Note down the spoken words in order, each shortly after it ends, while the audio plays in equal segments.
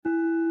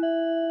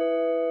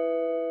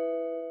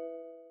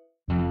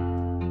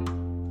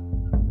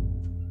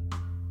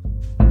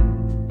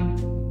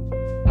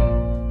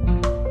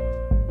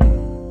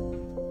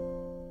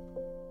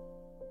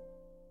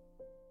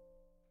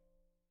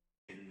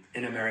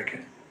America?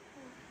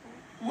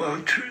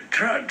 Well,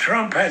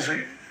 Trump has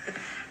a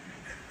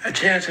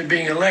chance of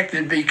being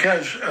elected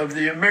because of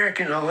the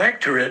American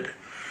electorate.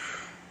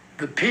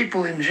 The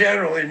people in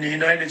general in the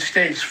United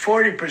States,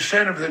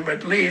 40% of them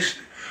at least,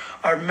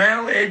 are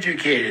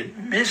maleducated,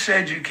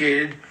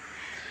 miseducated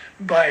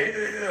by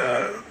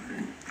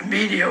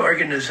media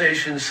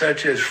organizations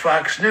such as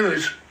Fox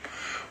News,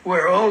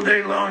 where all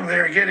day long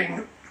they're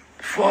getting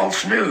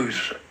false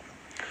news.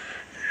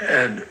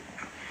 And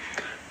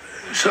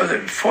so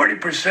that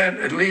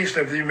 40% at least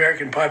of the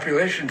American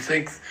population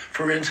think,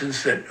 for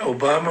instance, that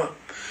Obama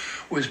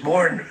was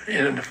born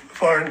in a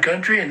foreign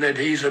country and that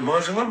he's a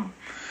Muslim,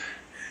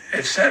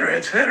 et cetera,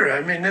 et cetera.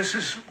 I mean, this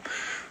is,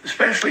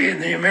 especially in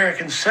the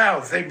American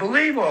South, they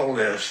believe all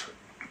this.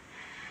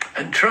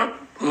 And Trump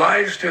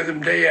lies to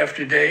them day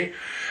after day,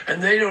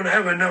 and they don't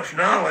have enough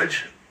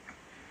knowledge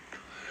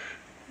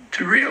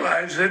to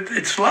realize that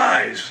it's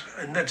lies,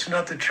 and that's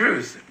not the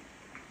truth.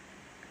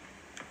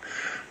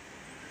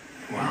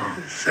 Wow.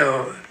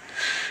 So,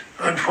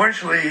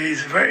 unfortunately,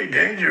 he's very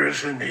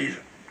dangerous, and he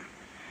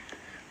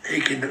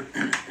can.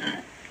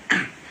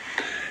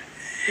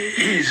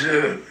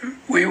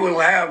 We will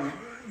have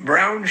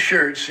brown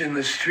shirts in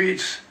the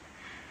streets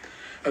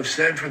of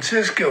San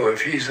Francisco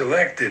if he's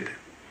elected.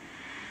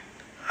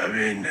 I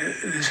mean,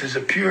 this is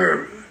a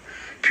pure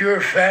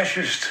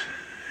fascist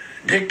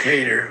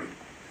dictator,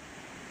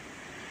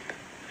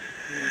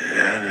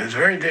 and a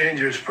very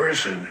dangerous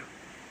person.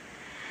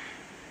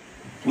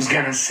 Who's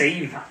going to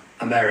save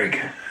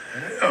America?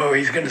 Oh,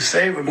 he's going to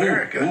save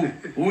America.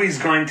 Who is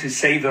going to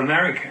save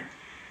America?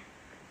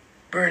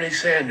 Bernie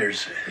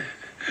Sanders.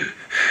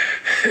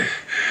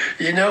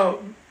 You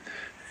know,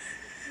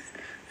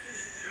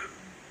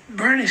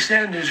 Bernie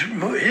Sanders,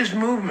 his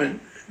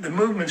movement, the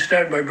movement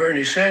started by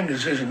Bernie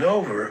Sanders isn't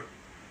over.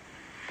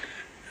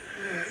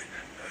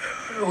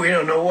 We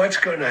don't know what's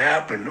going to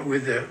happen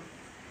with the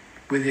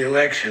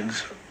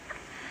elections.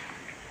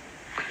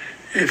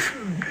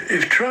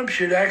 If Trump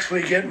should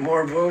actually get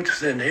more votes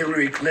than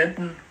Hillary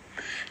Clinton,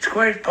 it's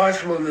quite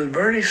possible that the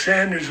Bernie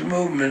Sanders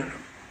movement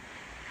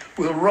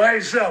will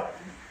rise up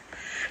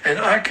and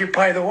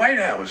occupy the White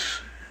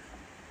House.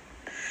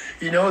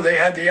 You know, they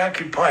had the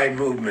Occupy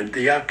movement,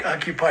 the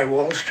Occupy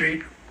Wall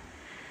Street,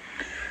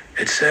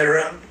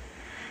 etc.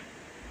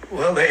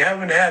 Well, they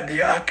haven't had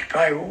the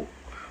Occupy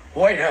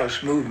White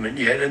House movement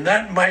yet, and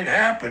that might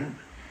happen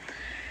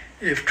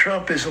if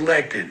Trump is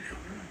elected.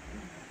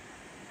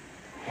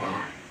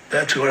 Wow.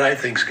 That's what I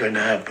think is going to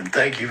happen.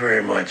 Thank you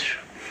very much.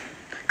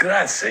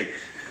 Grazie.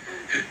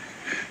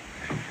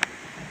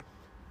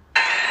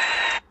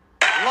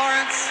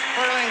 Lawrence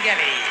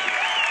Ferlinghetti.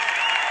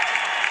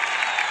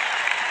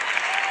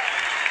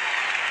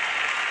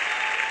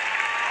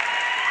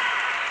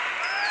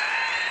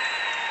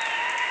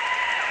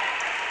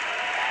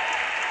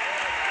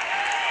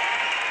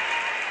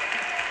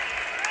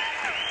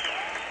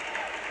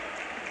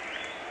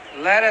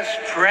 Let us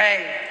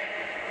pray.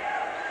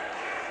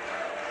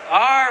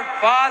 Our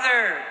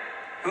Father,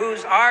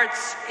 whose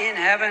art's in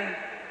heaven,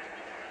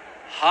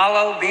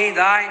 hallowed be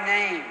thy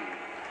name.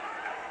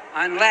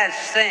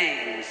 Unless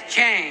things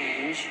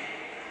change,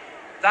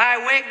 thy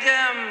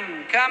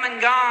wisdom come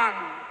and gone,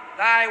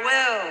 thy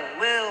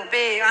will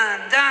be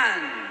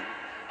undone,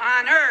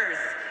 on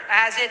earth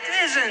as it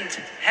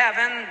isn't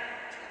heaven.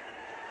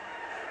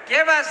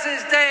 Give us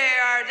this day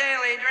our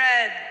daily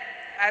bread,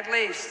 at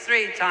least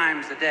 3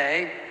 times a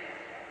day.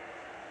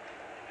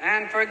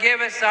 And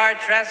forgive us our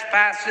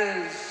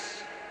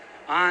trespasses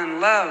on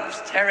love's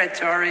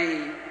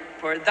territory,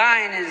 for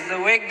thine is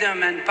the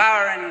wisdom and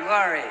power and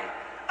glory.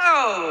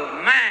 Oh,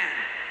 man.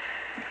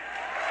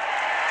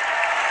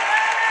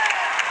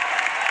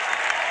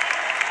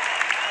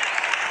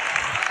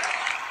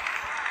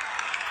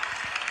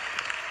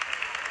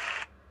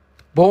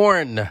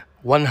 Born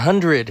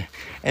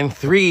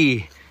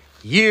 103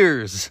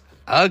 years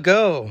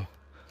ago,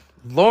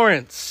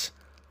 Lawrence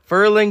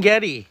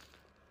Ferlinghetti.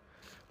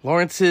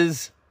 Lawrence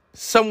is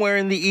somewhere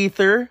in the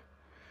ether.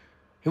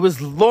 It was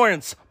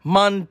Lawrence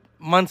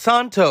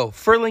Monsanto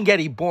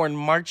Ferlinghetti, born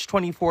March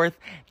 24th,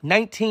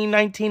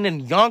 1919 in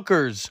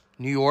Yonkers,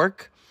 New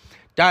York.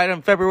 Died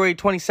on February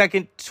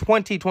 22nd,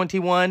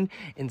 2021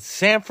 in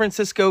San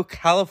Francisco,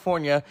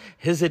 California,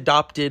 his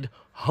adopted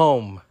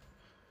home.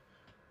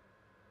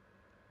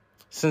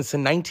 Since the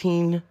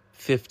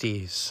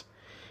 1950s.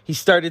 He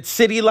started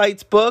City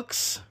Lights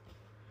Books.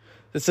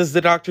 This is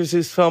the Dr.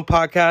 Zeus Film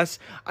Podcast.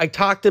 I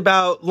talked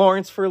about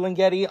Lawrence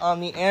Ferlinghetti on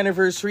the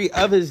anniversary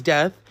of his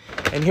death.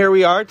 And here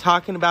we are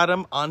talking about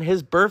him on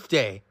his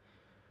birthday.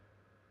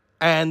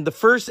 And the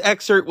first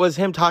excerpt was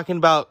him talking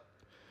about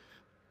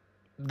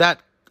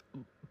that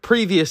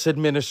previous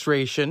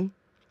administration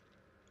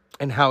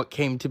and how it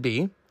came to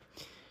be.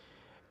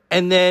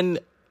 And then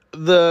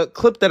the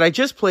clip that I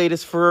just played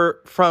is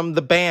from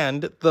the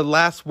band, The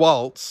Last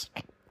Waltz,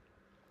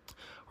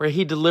 where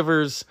he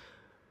delivers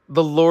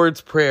the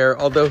Lord's Prayer,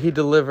 although he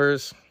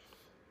delivers,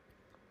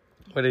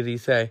 what did he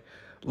say?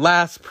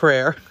 Last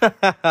prayer.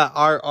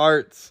 Our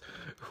arts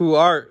who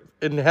art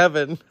in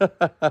heaven.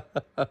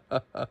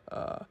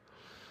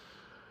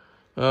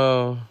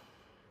 Oh.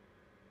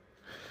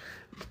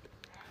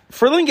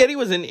 Ferlinghetti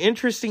was an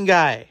interesting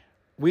guy.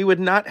 We would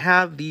not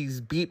have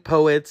these beat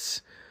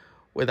poets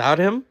without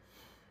him.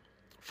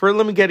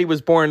 Ferlinghetti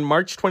was born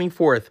March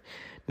 24th,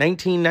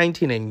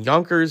 1919 in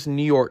Yonkers,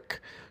 New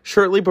York.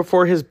 Shortly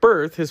before his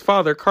birth, his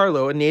father,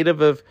 Carlo, a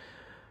native of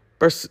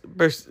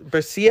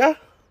Brescia,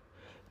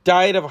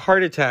 died of a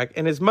heart attack,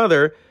 and his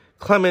mother,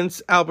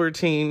 Clemence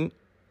Albertine,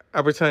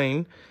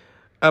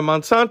 a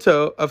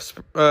Monsanto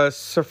of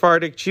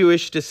Sephardic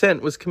Jewish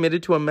descent, was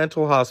committed to a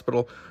mental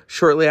hospital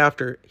shortly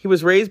after. He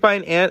was raised by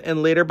an aunt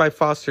and later by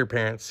foster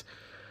parents.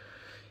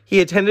 He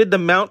attended the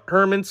Mount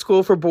Hermon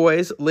School for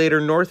Boys, later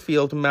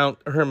Northfield Mount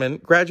Hermon,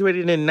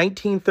 graduated in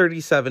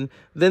 1937,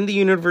 then the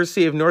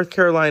University of North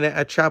Carolina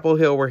at Chapel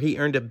Hill, where he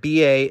earned a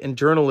BA in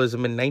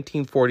journalism in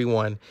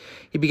 1941.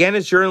 He began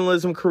his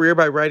journalism career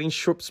by writing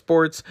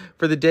sports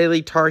for the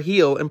Daily Tar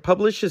Heel and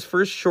published his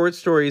first short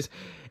stories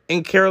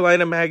in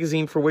Carolina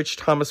Magazine, for which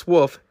Thomas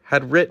Wolfe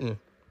had written.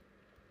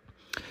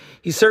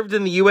 He served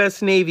in the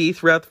U.S. Navy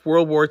throughout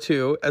World War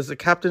II as the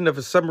captain of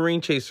a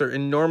submarine chaser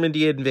in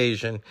Normandy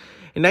invasion.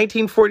 In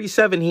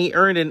 1947, he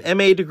earned an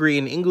MA degree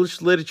in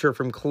English literature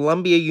from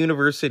Columbia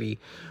University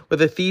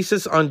with a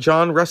thesis on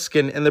John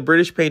Ruskin and the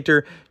British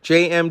painter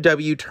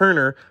J.M.W.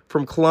 Turner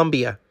from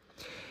Columbia.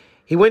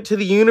 He went to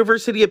the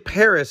University of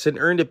Paris and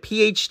earned a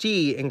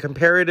PhD in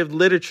comparative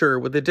literature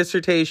with a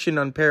dissertation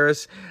on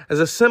Paris as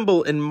a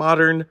symbol in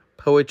modern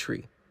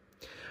poetry.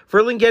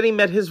 Ferlinghetti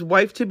met his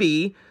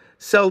wife-to-be,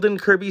 Selden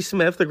Kirby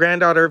Smith, the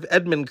granddaughter of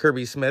Edmund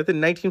Kirby Smith,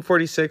 in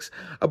 1946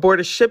 aboard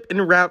a ship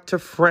en route to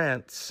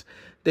France.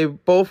 They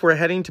both were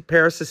heading to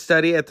Paris to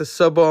study at the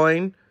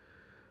Sorbonne.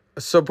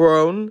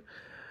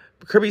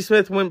 Kirby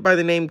Smith went by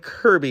the name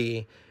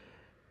Kirby.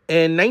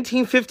 In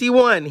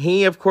 1951,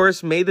 he, of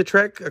course, made the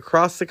trek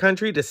across the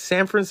country to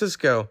San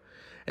Francisco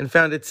and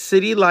founded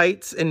City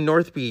Lights in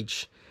North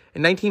Beach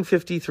in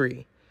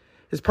 1953.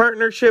 His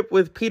partnership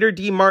with Peter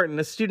D. Martin,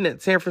 a student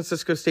at San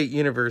Francisco State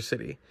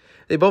University.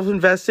 They both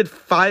invested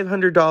 $500. In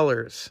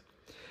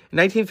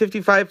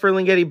 1955,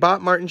 Ferlinghetti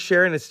bought Martin's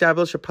share and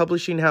established a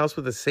publishing house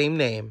with the same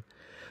name.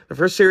 The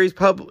first series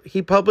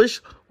he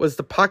published was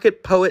the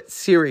Pocket Poet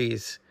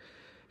series.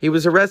 He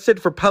was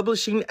arrested for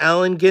publishing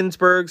Allen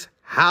Ginsberg's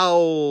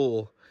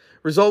Howl,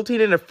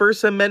 resulting in a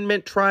First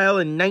Amendment trial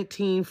in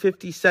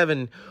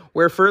 1957,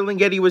 where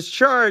Ferlinghetti was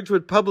charged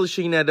with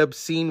publishing an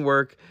obscene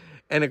work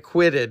and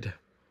acquitted.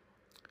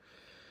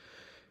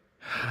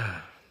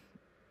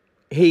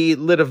 He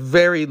lived a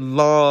very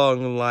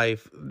long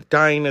life,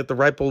 dying at the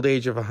ripe old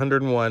age of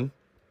 101.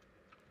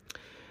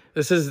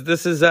 This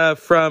is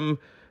from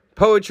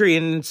Poetry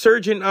and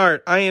Insurgent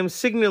Art. I am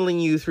signaling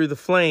you through the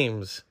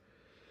flames.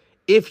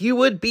 If you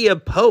would be a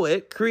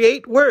poet,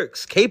 create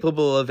works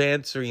capable of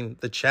answering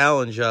the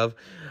challenge of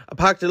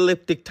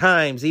apocalyptic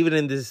times. Even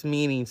in this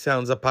meaning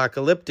sounds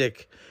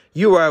apocalyptic.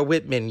 You are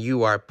Whitman,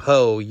 you are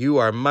Poe, you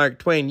are Mark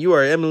Twain, you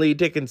are Emily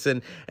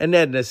Dickinson and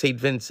Edna St.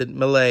 Vincent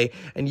Millay,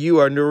 and you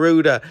are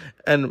Neruda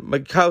and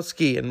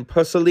Makowski and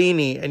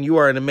Pasolini, and you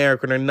are an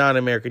American or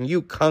non-American.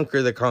 You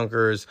conquer the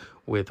conquerors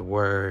with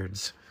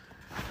words.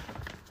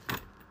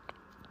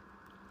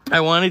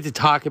 I wanted to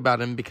talk about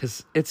him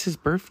because it's his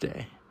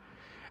birthday.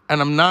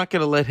 And I'm not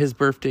going to let his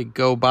birthday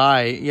go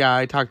by. Yeah,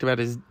 I talked about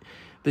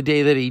the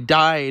day that he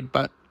died,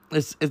 but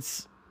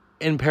it's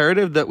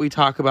imperative that we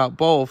talk about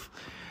both.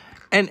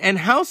 And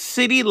how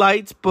City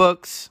Lights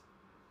Books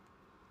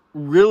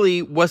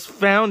really was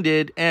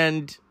founded,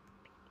 and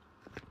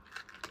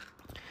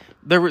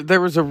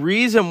there was a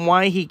reason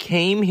why he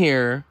came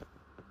here,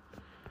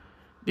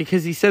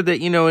 because he said that,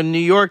 you know, in New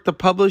York, the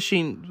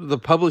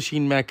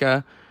publishing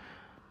mecca,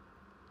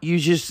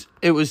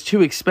 it was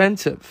too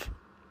expensive.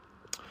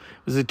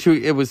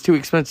 It was too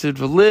expensive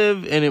to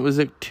live, and it was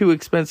too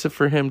expensive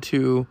for him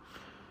to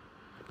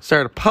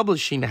start a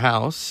publishing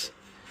house.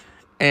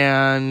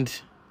 And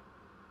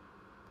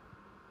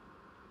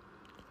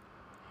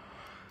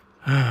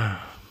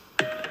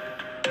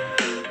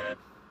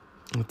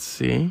let's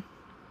see.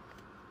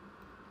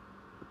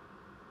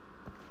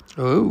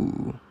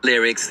 Oh.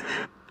 Lyrics.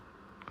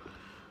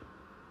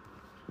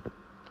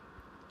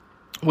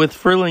 With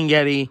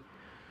Ferlinghetti,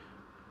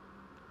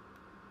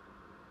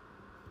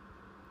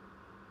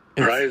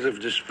 Rise of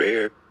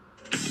Despair.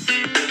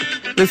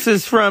 This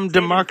is from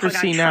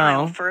Democracy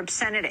Now! For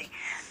obscenity.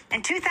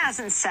 In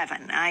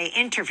 2007, I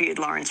interviewed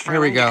Lawrence Ferlinghetti.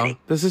 Here we go.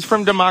 This is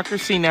from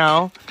Democracy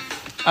Now!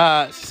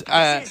 His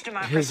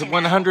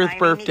 100th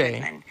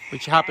birthday,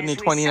 which happened in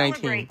 2019. We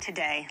celebrate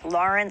today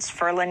Lawrence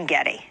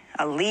Ferlinghetti,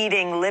 a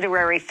leading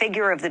literary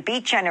figure of the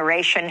Beat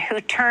generation who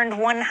turned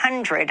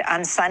 100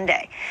 on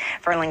Sunday.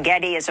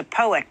 Ferlinghetti is a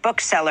poet,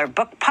 bookseller,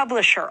 book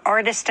publisher,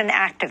 artist, and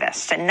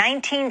activist. In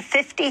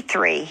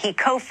 1953, he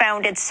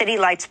co-founded City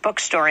Lights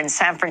Bookstore in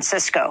San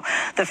Francisco,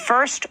 the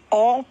first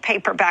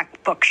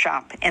all-paperback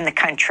bookshop in the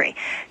country.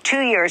 2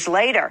 years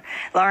later,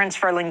 Lawrence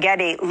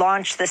Ferlinghetti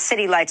launched the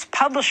City Lights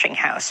Publishing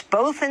House.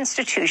 Both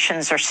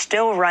institutions are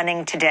still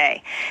running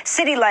today.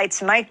 City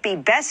Lights might be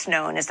best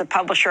known as the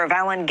publisher of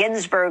Allen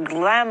Ginsberg's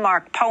Lamb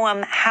landmark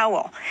poem,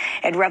 Howl.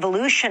 It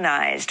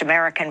revolutionized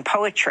American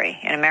poetry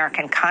and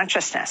American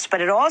consciousness, but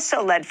it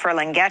also led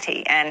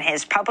Ferlinghetti and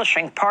his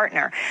publishing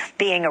partner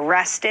being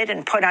arrested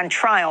and put on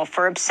trial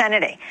for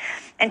obscenity.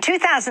 In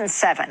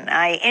 2007,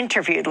 I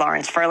interviewed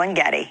Lawrence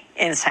Ferlinghetti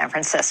in San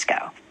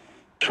Francisco.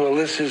 Well,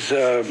 this is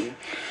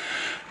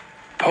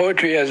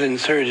Poetry as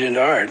Insurgent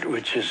Art,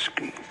 which is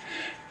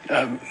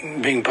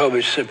being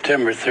published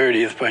September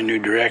 30th by New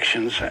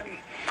Directions,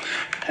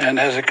 and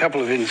has a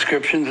couple of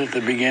inscriptions at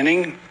the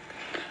beginning.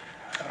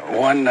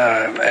 One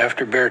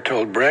after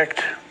Bertolt Brecht.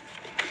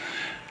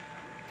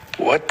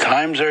 What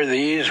times are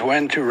these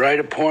when to write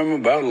a poem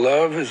about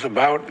love is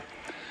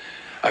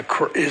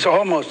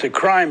almost a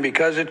crime,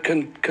 because it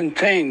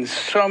contains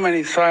so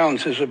many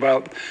silences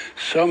about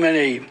so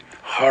many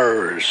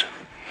horrors.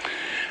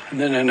 And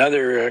then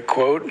another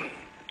quote.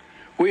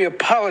 We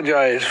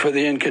apologize for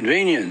the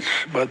inconvenience,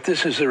 but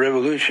this is a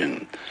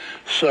revolution.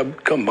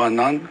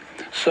 Subcomandante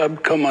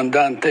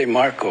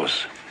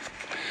Marcos.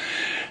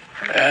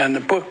 And the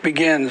book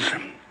begins,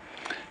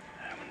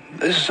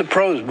 this is a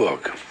prose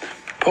book,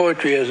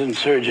 Poetry as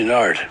Insurgent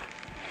Art.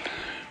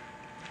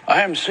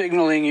 I am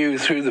signaling you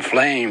through the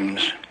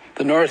flames.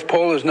 The North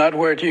Pole is not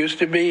where it used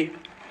to be.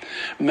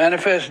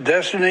 Manifest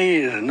destiny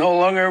is no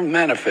longer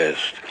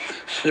manifest.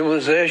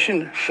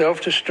 Civilization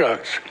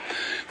self-destructs.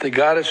 The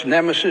goddess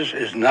Nemesis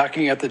is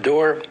knocking at the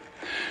door.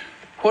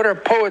 What are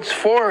poets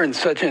for in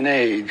such an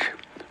age?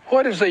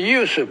 What is the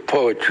use of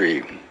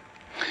poetry?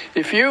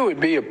 If you would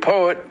be a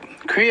poet,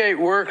 create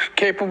works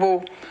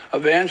capable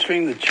of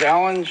answering the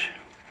challenge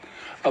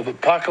of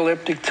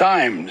apocalyptic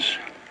times,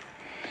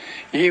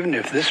 even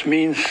if this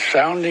means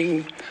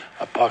sounding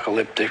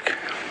apocalyptic.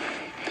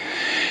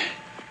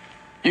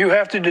 You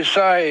have to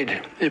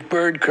decide if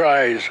bird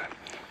cries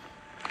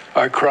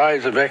are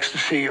cries of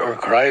ecstasy or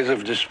cries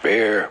of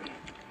despair,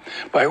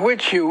 by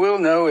which you will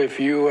know if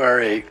you are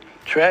a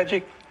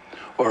tragic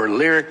or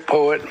lyric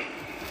poet.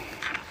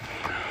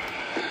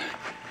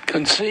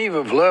 Conceive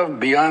of love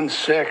beyond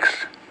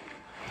sex.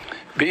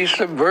 Be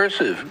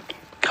subversive,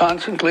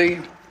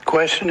 constantly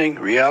questioning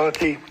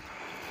reality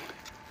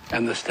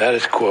and the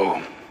status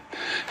quo.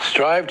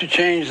 Strive to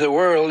change the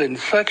world in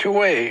such a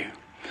way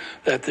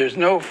that there's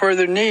no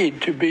further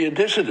need to be a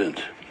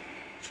dissident.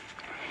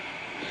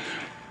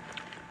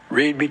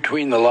 Read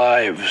between the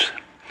lives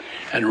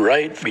and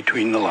write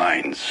between the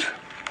lines.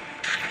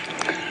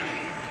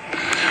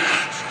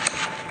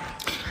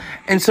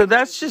 And so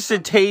that's just a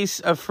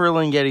taste of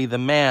Ferlinghetti the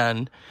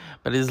man,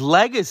 but his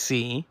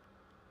legacy,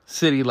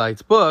 City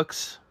Lights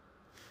Books,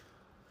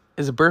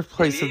 is a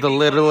birthplace of the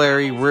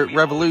literary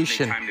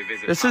revolution.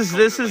 This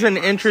is an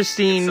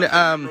interesting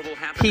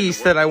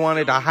piece that I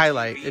wanted to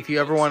highlight. If you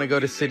ever want to go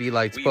to City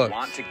Lights Books, we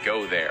want to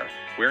go there.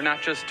 We're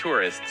not just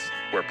tourists;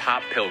 we're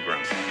pop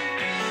pilgrims.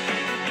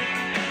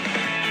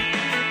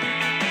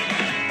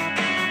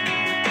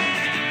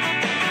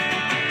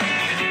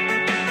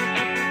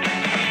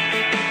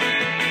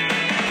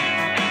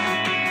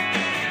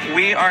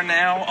 We are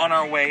now on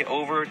our way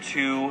over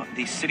to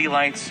the City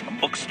Lights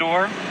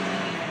bookstore.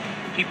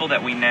 People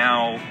that we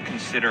now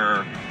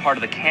consider part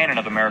of the canon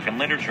of American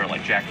literature,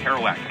 like Jack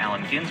Kerouac,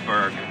 Allen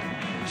Ginsberg.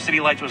 City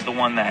Lights was the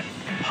one that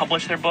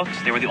published their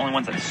books. They were the only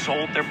ones that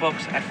sold their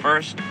books at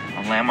first.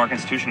 A landmark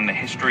institution in the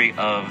history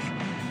of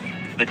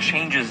the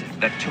changes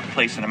that took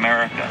place in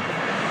America.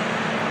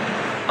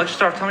 Let's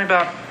start. Tell me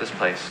about this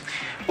place.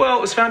 Well,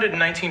 it was founded in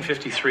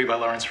 1953 by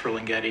Lawrence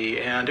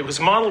Ferlinghetti, and it was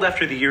modeled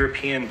after the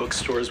European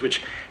bookstores,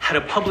 which had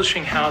a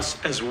publishing house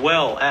as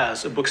well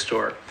as a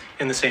bookstore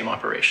in the same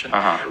operation.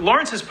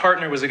 Lawrence's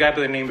partner was a guy by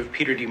the name of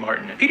Peter D.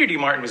 Martin. And Peter D.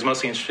 Martin was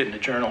mostly interested in a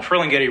journal.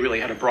 Ferlinghetti really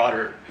had a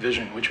broader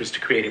vision, which was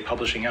to create a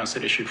publishing house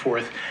that issued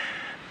forth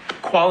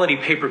quality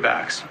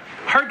paperbacks.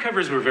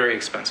 Hardcovers were very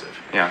expensive.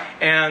 Yeah.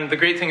 And the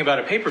great thing about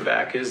a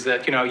paperback is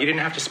that, you didn't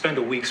have to spend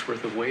a week's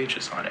worth of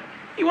wages on it.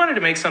 He wanted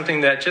to make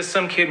something that just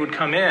some kid would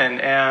come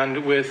in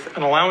and with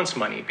an allowance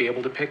money be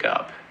able to pick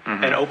up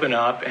and open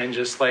up and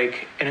just and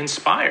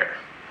inspire.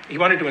 He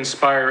wanted to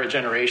inspire a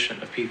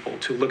generation of people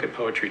to look at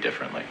poetry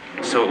differently.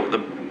 So the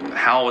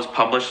Howl was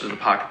published as the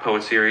Pocket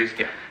Poet series.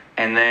 Yeah.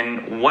 And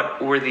then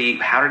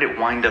how did it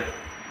wind up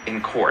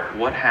in court?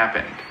 What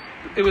happened?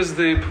 It was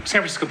the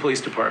San Francisco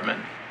Police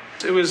Department.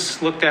 It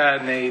was looked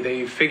at and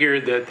they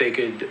figured that they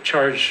could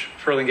charge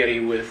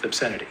Ferlinghetti with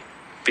obscenity.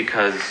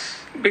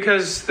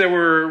 Because there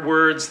were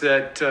words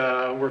that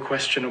were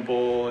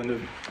questionable in the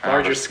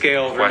larger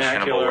scale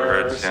vernacular.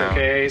 Words, yeah.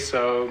 Okay,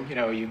 so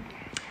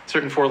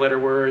certain four-letter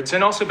words,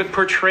 and also but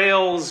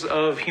portrayals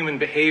of human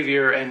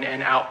behavior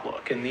and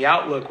outlook. And the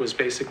outlook was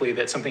basically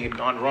that something had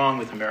gone wrong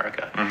with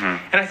America.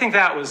 And I think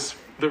that was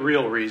the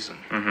real reason.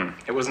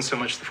 It wasn't so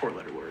much the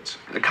four-letter words.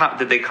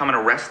 Did they come and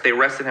arrest? They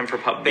arrested him for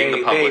being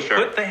the publisher.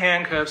 They put the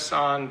handcuffs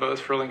on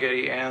both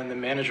Ferlinghetti and the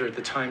manager at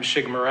the time,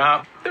 Shig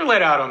Marab. They're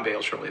let out on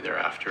bail shortly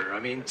thereafter. I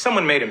mean,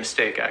 someone made a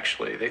mistake,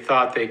 actually. They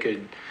thought they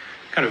could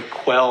kind of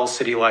quell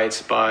City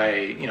Lights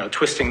by,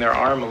 twisting their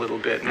arm a little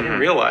bit. And they didn't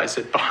realize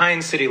that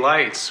behind City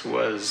Lights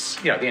was,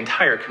 the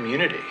entire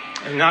community.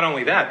 And not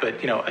only that,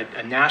 but,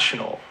 a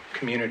national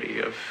community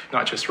of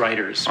not just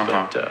writers,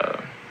 but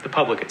the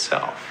public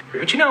itself.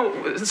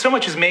 But so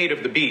much is made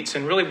of the beats,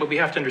 and really what we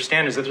have to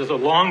understand is that there's a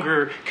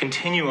longer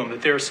continuum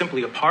that they're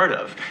simply a part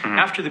of.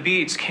 After the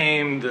beats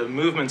came the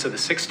movements of the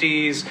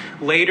 60s,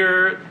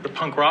 later the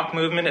punk rock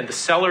movement, and the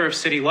Cellar of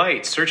City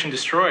Lights, Search and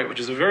Destroy,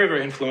 which is a very,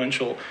 very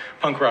influential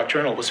punk rock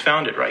journal, was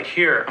founded right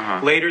here.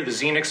 Later, the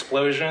zine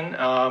explosion.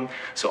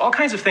 So all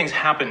kinds of things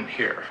happened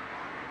here.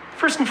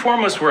 First and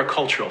foremost, we're a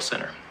cultural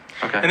center.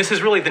 And this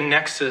is really the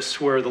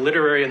nexus where the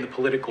literary and the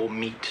political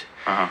meet.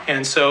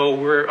 And so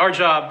our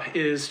job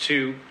is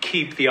to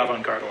keep the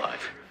avant-garde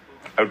alive.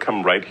 I would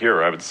come right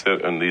here. I would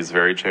sit in these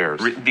very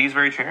chairs. These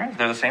very chairs?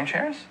 They're the same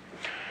chairs?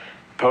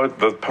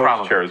 The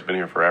poet chair has been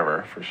here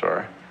forever, for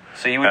sure.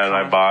 So you would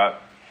I bought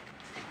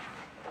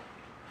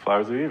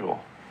Flowers of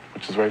Evil,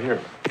 which is right here.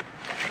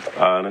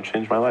 And it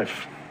changed my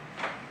life.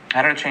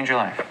 How did it change your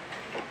life?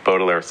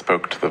 Baudelaire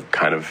spoke to the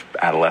kind of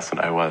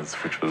adolescent I was,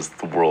 which was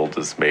the world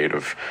is made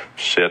of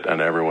shit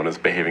and everyone is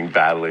behaving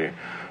badly,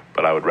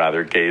 but I would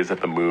rather gaze at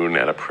the moon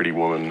and a pretty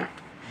woman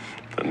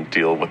than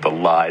deal with the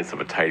lies of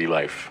a tidy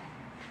life.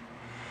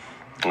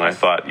 And I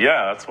thought,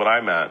 yeah, that's what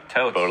I'm at,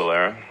 Totes.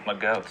 Baudelaire. My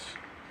goats.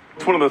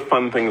 It's one of the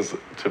fun things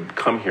to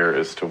come here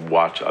is to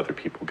watch other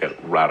people get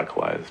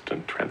radicalized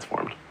and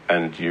transformed.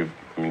 And you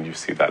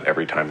see that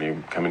every time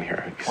you come in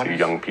here. You see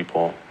young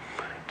people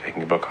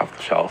taking a book off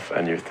the shelf,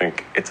 and you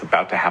think it's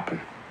about to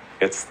happen.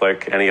 It's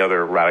like any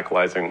other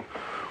radicalizing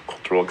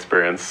cultural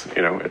experience.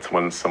 It's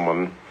when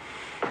someone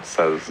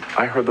says,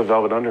 I heard the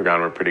Velvet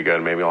Underground were pretty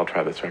good, maybe I'll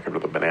try this record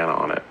with a banana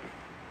on it.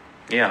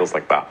 Yeah. It feels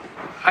like that.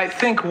 I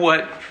think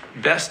what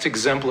best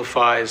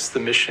exemplifies the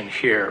mission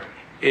here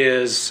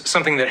is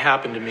something that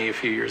happened to me a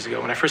few years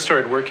ago when I first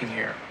started working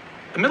here.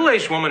 A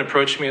middle-aged woman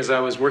approached me as I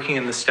was working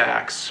in the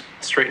stacks,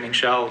 straightening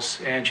shelves,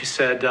 and she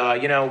said,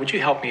 would you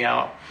help me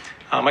out?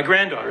 My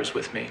granddaughter's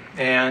with me,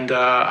 and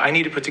I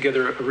need to put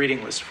together a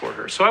reading list for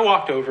her. So I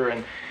walked over,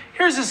 and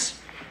here's this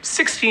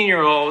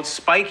 16-year-old,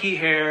 spiky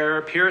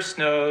hair, pierced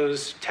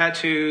nose,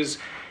 tattoos,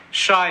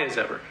 shy as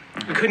ever.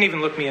 He couldn't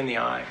even look me in the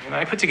eye. And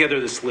I put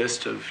together this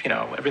list of,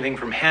 everything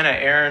from Hannah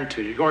Arendt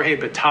to Jorge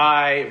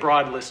Bataille, a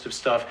broad list of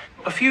stuff.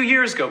 A few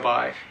years go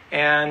by,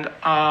 and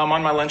I'm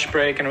on my lunch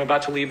break, and I'm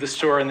about to leave the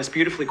store, and this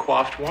beautifully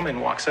coiffed woman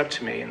walks up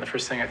to me, and the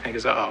first thing I think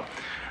is, uh-oh.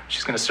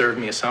 She's going to serve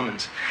me a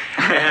summons.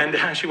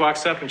 And she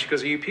walks up and she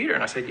goes, are you Peter?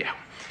 And I said, yeah.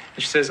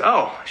 And she says,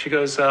 she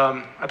goes,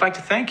 I'd like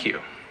to thank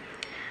you.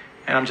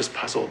 And I'm just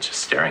puzzled,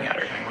 just staring at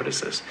her, going, what is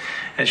this?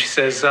 And she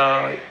says,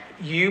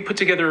 you put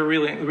together a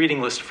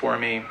reading list for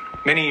me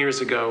many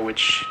years ago,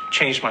 which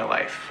changed my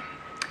life.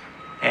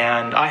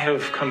 And I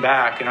have come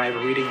back and I have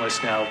a reading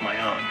list now of my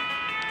own.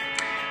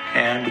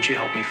 And would you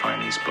help me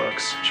find these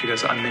books? She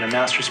goes, I'm in a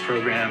master's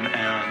program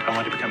and I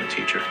want to become a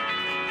teacher.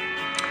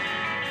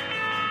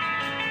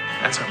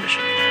 That's our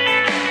mission.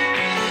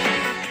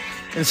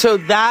 And so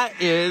that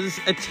is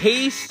a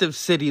taste of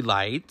City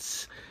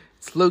Lights.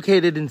 It's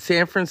located in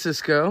San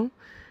Francisco.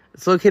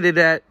 It's located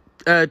at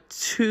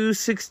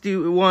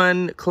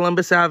 261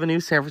 Columbus Avenue,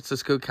 San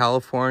Francisco,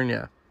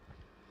 California.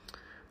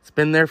 It's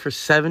been there for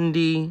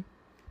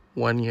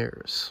 71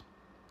 years.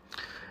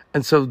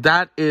 And so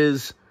that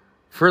is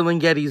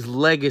Ferlinghetti's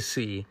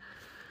legacy.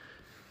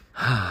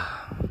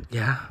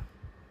 Yeah.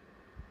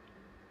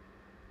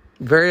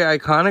 Very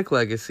iconic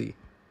legacy.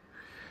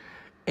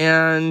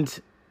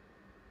 And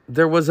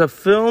there was a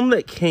film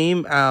that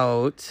came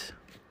out.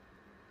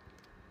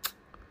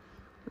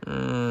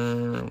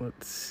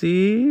 Let's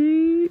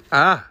see.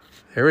 There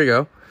we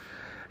go.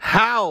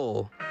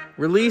 Howl.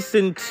 Released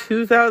in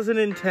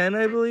 2010,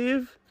 I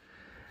believe.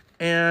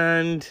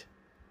 And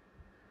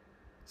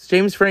it's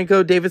James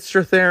Franco, David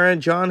Strathairn,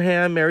 John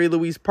Hamm, Mary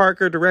Louise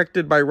Parker,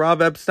 directed by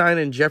Rob Epstein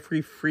and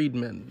Jeffrey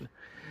Friedman.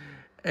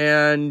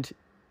 And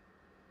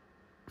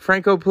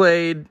Franco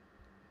played,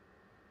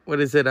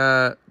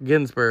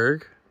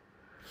 Ginsberg.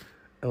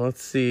 And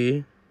let's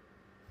see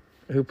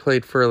who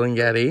played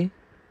Ferlinghetti.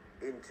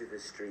 Into the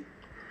street.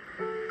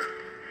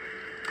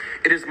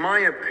 It is my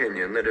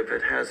opinion that if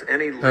it has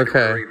any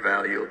literary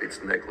value,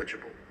 it's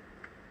negligible.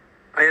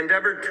 I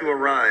endeavored to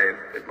arrive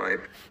at my...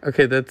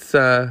 Okay, that's,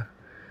 I'm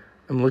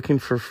looking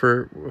for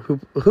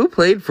who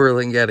played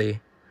Ferlinghetti?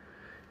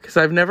 Because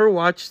I've never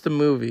watched the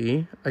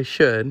movie. I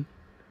should.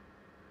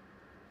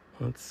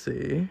 Let's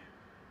see.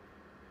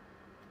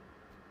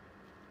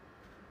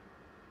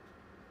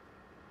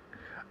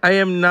 I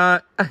am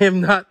not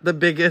the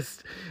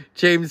biggest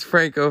James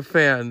Franco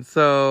fan,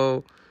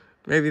 so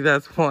maybe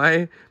that's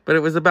why. But it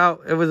was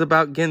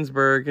about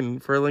Ginsberg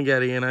and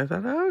Ferlinghetti, and I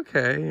thought,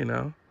 okay,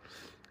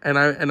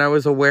 And I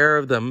was aware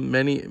of them.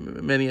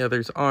 Many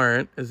others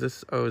aren't. Is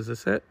this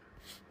it?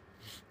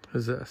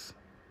 Who's this?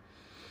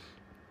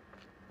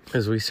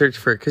 As we search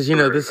for it, because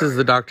this is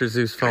the Dr.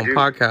 Zeus Film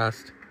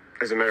Podcast.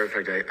 As a matter of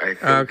fact, I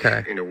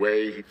think in a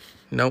way...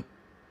 Nope.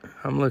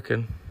 I'm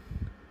looking.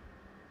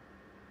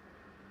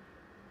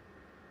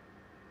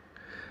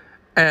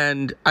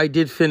 And I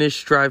did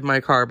finish Drive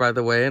My Car, by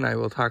the way, and I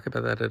will talk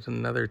about that at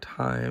another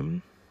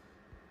time.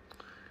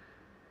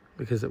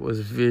 Because it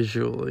was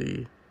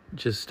visually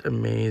just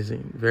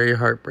amazing. Very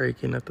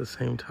heartbreaking at the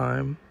same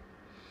time.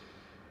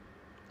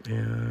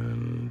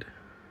 And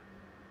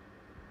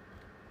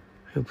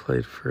who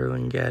played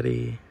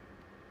Ferlinghetti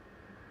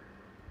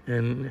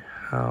and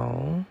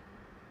how...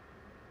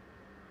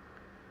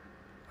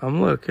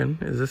 I'm looking.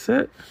 Is this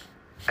it?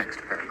 Next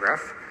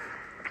paragraph.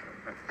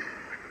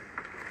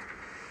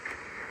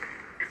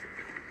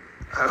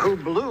 Who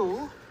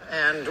blew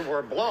and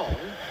were blown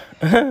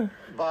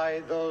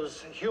by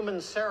those human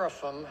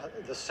seraphim,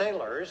 the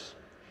sailors,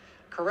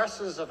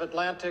 caresses of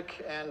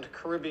Atlantic and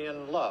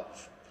Caribbean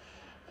love.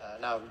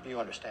 Now, you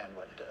understand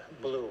what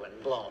blew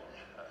and blown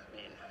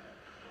mean.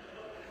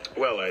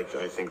 Well, I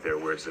think there are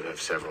words that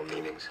have several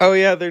meanings. Oh,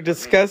 yeah, they're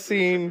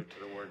discussing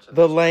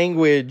the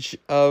language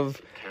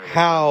of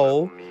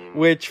how,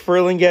 which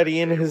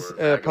Ferlinghetti and his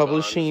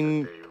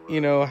publishing,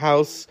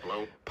 house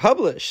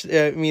published.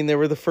 I mean, they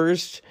were the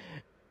first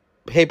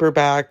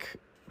paperback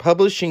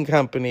publishing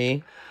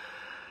company.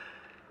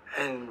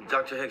 And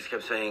Dr. Hicks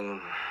kept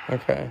saying,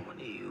 okay, what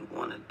do you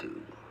want to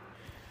do?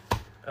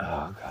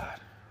 Oh, God.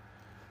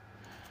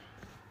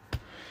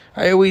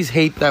 I always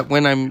hate that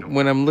when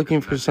I'm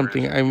looking for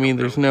something, I mean,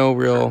 there's no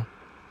real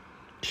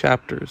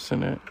chapters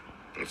in it.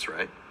 That's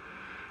right.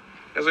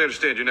 As I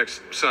understand, your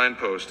next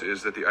signpost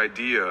is that the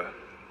idea...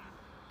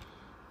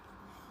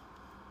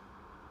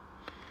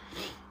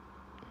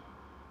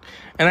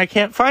 And I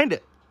can't find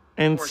it.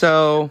 And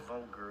so...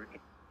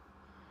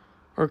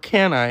 Or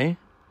can I?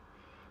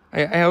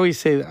 I always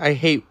say that. I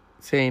hate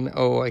saying,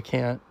 oh, I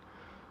can't.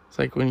 It's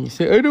like when you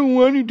say, I don't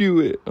want to do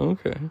it.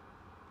 Okay.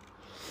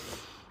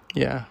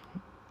 Yeah.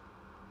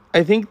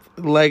 I think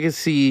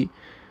legacy,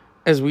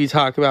 as we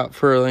talk about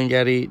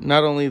Ferlinghetti,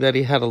 not only that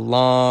he had a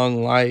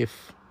long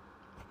life,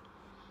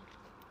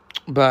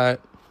 but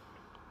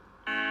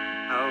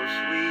how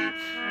sweet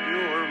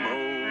your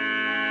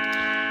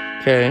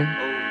moan. Okay.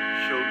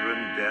 Oh, children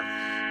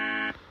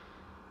deaths.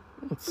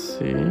 Let's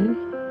see.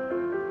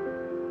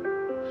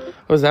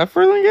 Was that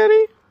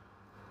Ferlinghetti?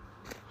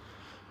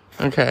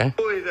 Okay.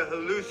 Boy, the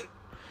hallucin.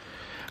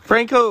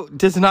 Franco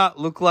does not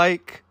look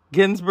like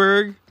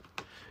Ginsberg.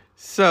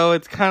 So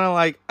it's kind of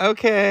like,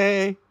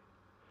 okay,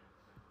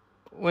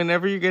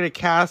 whenever you're going to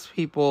cast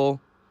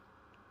people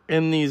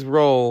in these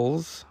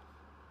roles,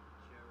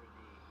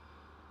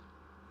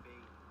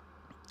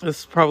 this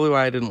is probably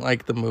why I didn't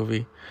like the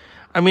movie.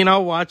 I mean,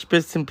 I'll watch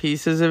bits and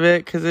pieces of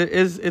it because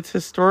it's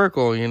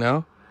historical,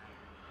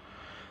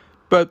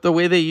 But the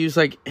way they used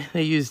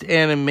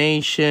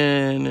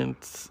animation, and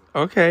it's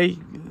okay.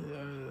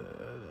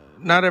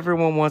 Not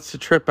everyone wants to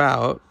trip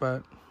out,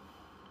 but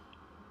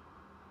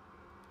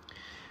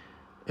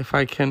if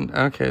I can,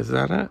 okay, is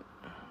that it?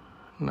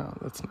 No,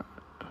 that's not.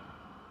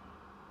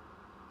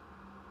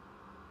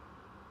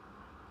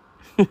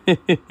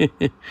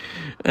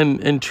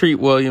 and Treat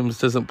Williams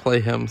doesn't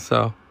play him,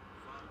 so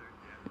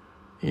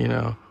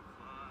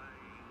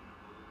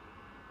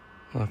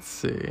let's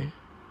see.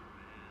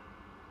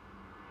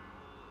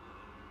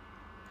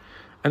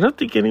 I don't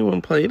think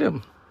anyone played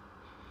him.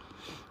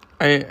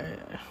 It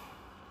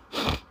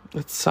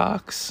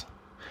sucks.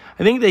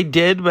 I think they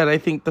did, but I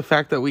think the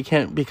fact that we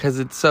can't, because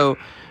it's so,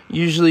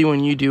 usually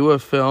when you do a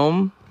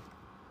film,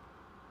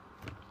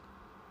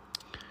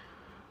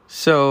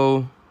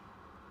 so,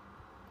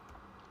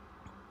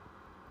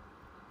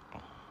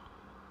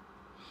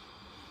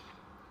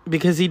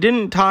 because he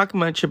didn't talk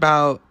much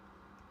about,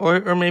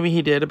 or maybe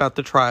he did, about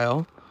the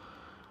trial,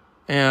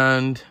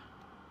 and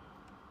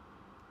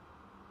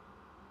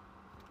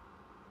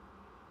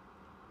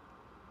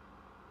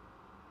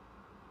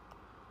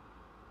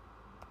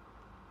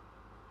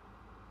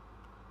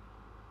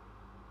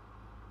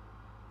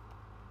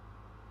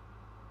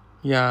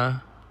yeah.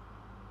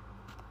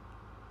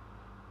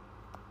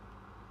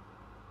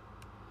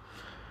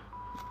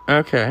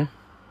 Okay.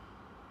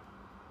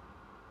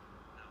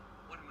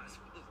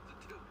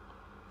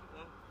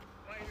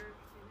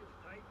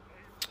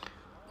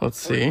 Let's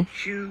see.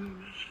 Shoes.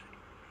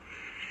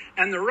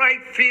 And the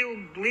right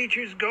field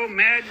bleachers go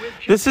mad with...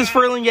 This is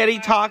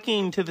Ferlinghetti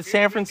talking to the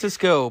San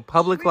Francisco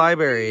Public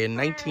Library in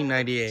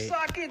 1998.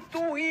 Suck it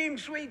to him,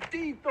 sweet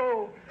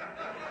Tito.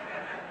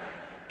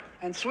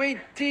 And sweet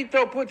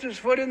Tito puts his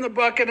foot in the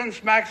bucket and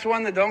smacks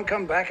one that don't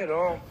come back at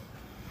all.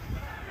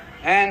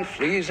 And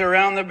flees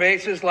around the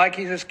bases like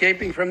he's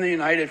escaping from the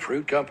United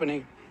Fruit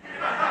Company.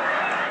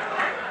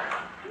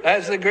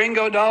 As the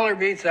gringo dollar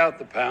beats out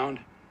the pound.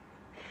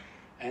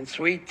 And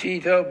sweet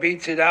Tito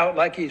beats it out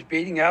like he's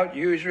beating out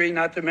usury,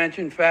 not to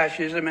mention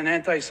fascism and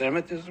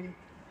anti-Semitism.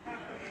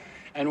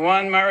 And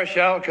Juan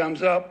Marichal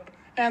comes up,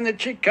 and the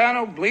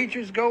Chicano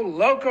bleachers go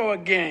loco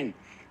again,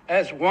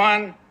 as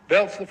Juan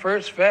belts the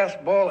first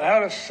fastball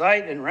out of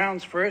sight and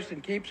rounds first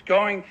and keeps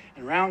going,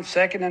 and rounds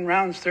second and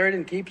rounds third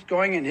and keeps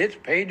going and hits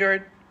pay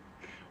dirt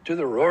to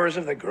the roars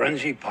of the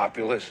grungy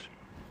populace.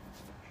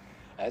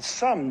 As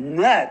some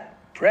nut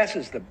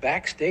presses the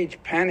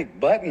backstage panic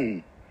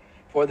button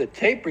for the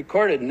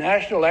tape-recorded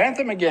national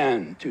anthem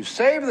again to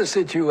save the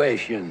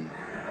situation.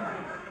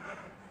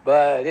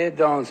 But it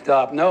don't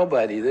stop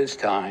nobody this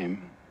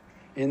time.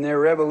 in their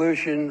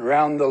revolution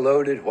round the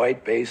loaded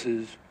white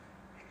bases.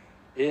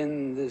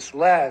 In this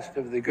last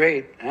of the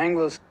great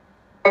Anglo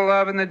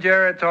love and the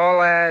Geritol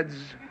lads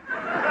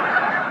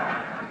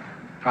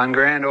on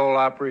Grand Ole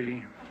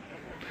Opry.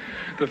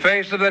 The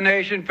face of the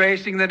nation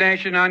facing the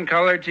nation on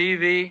color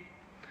TV.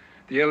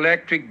 The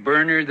electric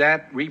burner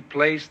that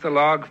replaced the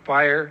log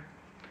fire.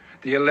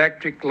 The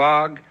electric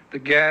log, the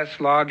gas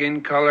log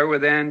in color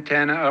with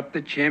antenna up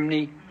the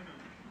chimney.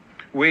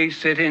 We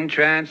sit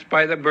entranced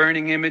by the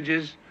burning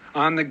images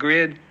on the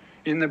grid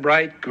in the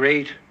bright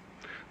grate.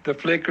 The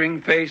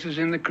flickering faces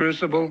in the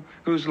crucible,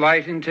 whose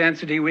light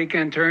intensity we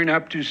can turn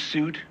up to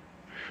suit,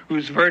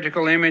 whose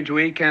vertical image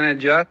we can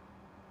adjust.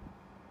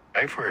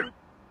 Cipher.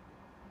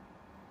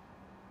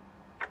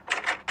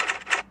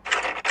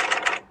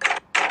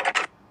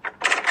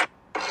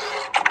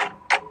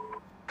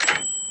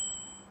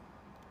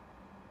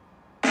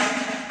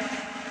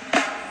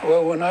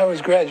 Well, when I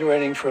was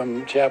graduating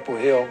from Chapel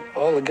Hill,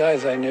 all the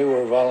guys I knew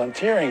were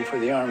volunteering for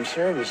the armed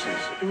services.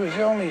 It was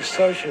the only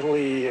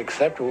socially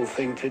acceptable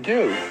thing to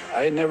do.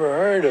 I had never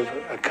heard of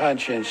a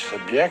conscientious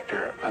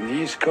objector. On the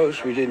East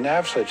Coast, we didn't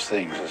have such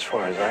things as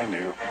far as I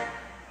knew.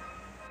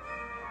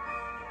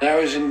 I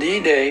was in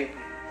D-Day,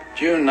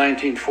 June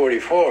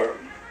 1944.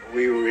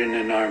 We were in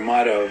an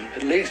armada of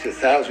at least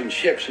 1,000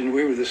 ships, and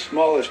we were the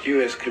smallest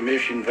U.S.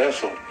 commissioned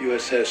vessel,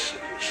 USS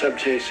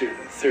Subchaser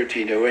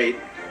 1308.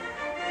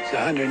 It's a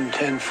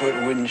 110-foot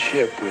wooden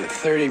ship with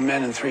 30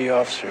 men and 3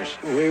 officers.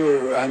 We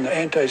were on the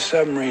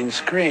anti-submarine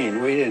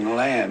screen. We didn't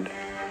land.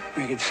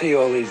 We could see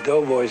all these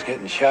doughboys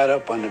getting shot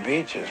up on the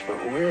beaches,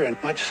 but we were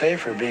much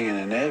safer being in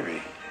the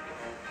Navy.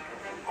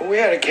 Well, we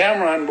had a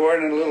camera on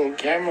board in a little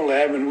camera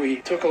lab, and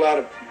we took a lot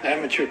of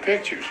amateur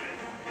pictures.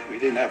 We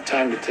didn't have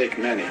time to take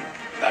many.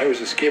 I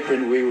was a skipper,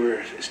 and we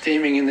were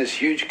steaming in this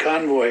huge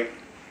convoy.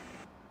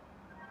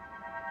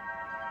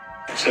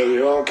 So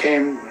we all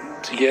came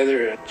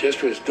together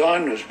just as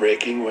dawn was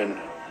breaking when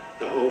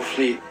the whole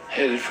fleet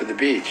headed for the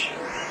beach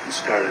and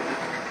started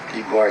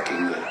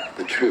debarking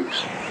the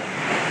troops.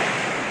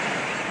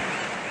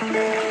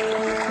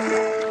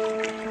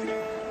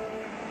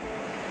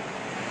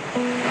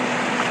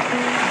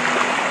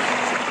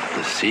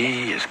 The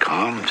sea is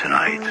calm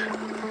tonight,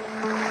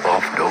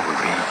 off Dover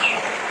Beach.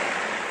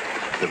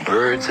 The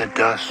birds at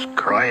dusk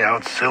cry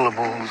out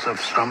syllables of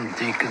some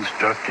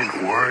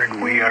deconstructed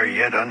word we are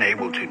yet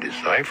unable to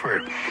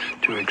decipher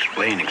to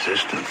explain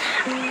existence.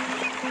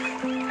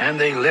 And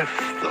they lift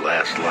the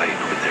last light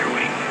with their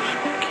wings,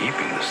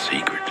 keeping the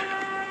secret.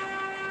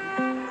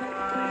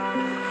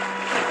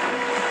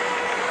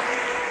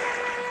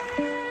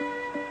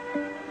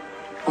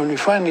 When we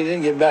finally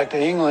did get back to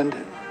England,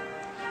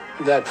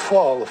 that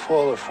fall, the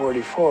fall of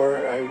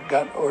 44, I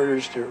got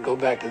orders to go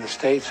back to the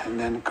States and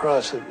then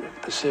cross the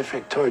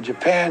Pacific toward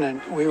Japan, and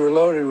we were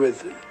loaded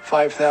with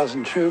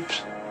 5,000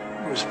 troops.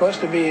 We were supposed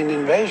to be an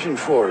invasion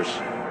force.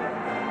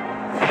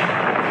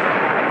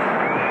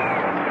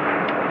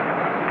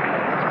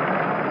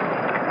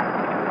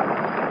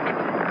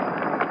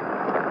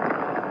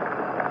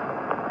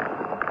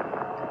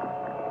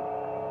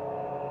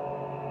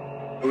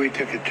 We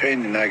took a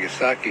train to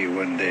Nagasaki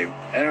one day,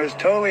 and it was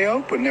totally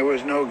open. There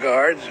was no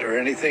guards or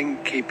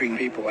anything keeping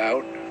people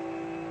out.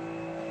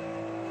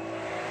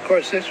 Of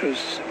course, this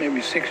was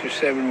maybe 6 or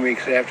 7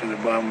 weeks after the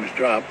bomb was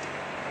dropped.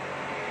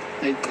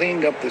 They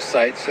cleaned up the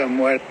site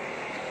somewhat,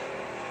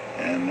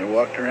 and they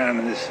walked around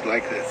in this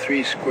like a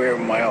 3 square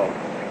mile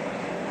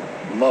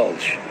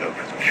mulch of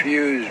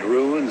fused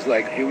ruins,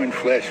 like human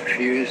flesh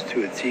fused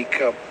to a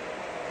teacup,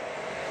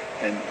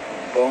 and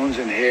bones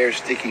and hair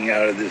sticking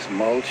out of this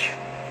mulch.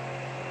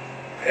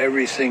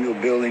 Every single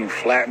building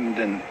flattened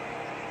and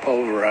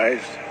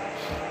pulverized.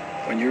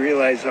 When you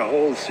realize the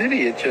whole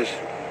city, it just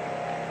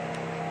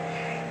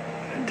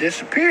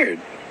disappeared.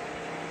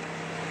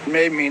 It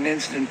made me an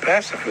instant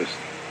pacifist,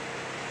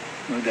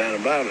 no doubt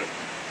about it.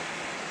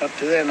 Up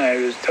to then, I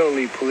was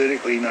totally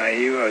politically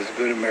naive. I was a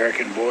good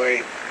American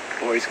boy,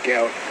 Boy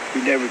Scout.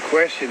 We never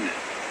questioned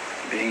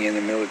being in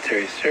the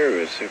military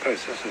service. Of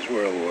course, this is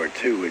World War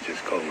II, which is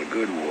called the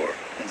Good War.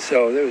 And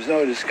so there was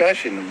no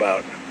discussion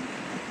about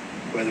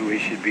whether we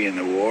should be in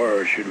the war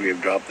or should we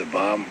have dropped the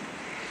bomb.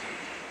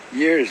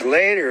 Years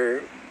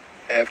later,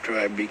 after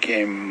I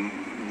became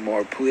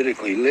more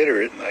politically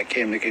literate, I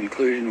came to the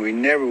conclusion we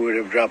never would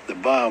have dropped the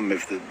bomb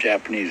if the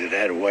Japanese had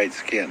had a white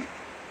skin.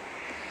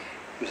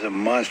 It was a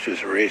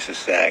monstrous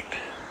racist act.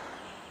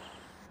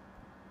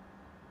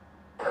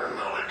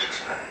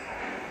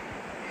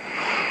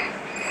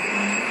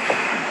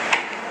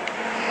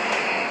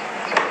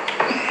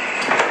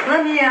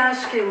 Let me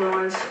ask you,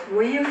 Lawrence,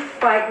 were you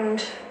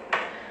frightened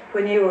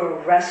when you were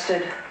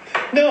arrested?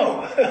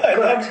 No, I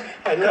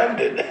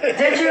loved it.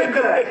 Did you?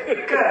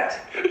 Good, good.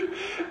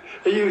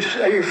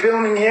 Are you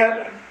filming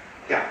yet?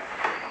 Yeah.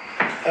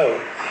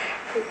 Oh,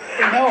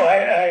 no,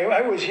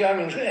 I was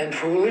young and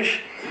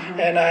foolish,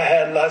 and I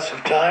had lots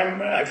of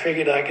time. I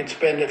figured I could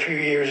spend a few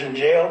years in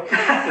jail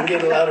and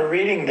get a lot of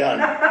reading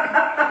done.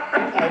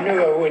 I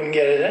knew I wouldn't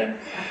get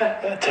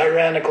a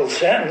tyrannical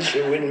sentence.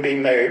 It wouldn't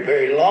be very,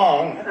 very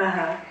long.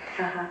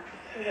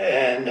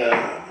 And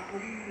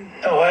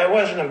no, I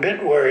wasn't a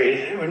bit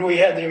worried when we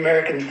had the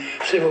American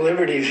Civil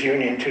Liberties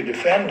Union to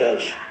defend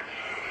us.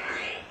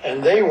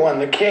 And they won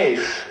the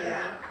case.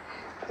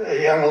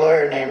 A young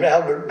lawyer named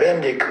Albert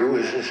Bendick, who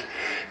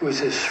was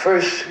his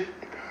first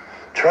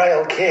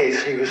trial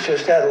case. He was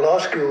just out of law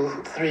school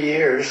 3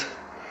 years.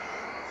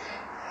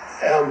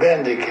 Al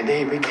Bendick, and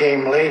he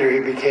became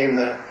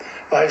the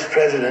vice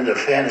president of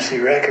Fantasy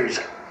Records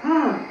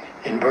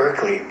in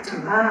Berkeley.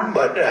 Wow.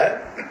 But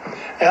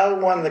Al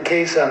won the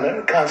case on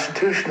the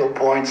constitutional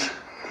points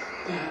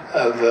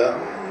of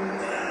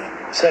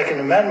Second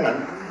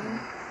Amendment,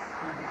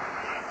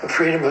 of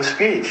freedom of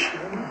speech.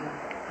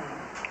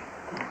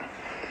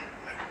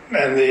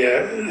 And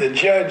the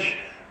judge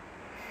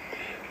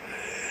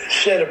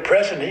set a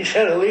precedent. He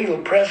set a legal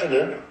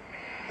precedent,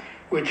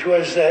 which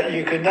was that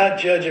you could not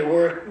judge a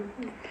work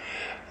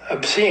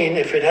obscene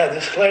if it had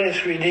the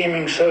slightest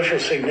redeeming social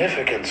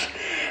significance.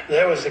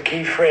 That was the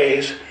key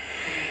phrase.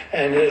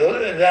 And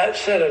that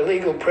set a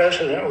legal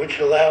precedent which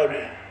allowed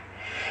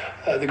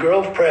the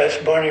Grove Press,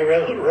 Barney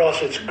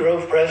Rossett's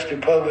Grove Press, to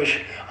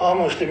publish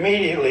almost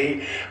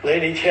immediately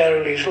Lady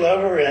Chatterley's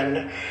Lover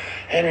and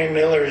Henry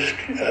Miller's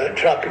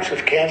Tropics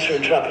of Cancer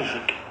and Tropics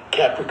of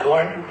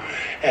Capricorn,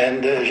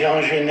 and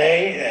Jean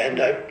Genet, and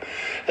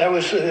that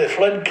was the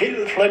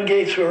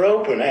floodgates were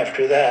open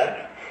after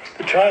that.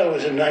 The trial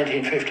was in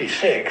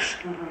 1956,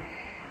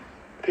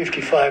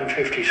 55 and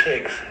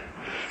 56.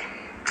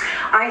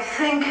 I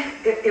think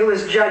it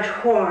was Judge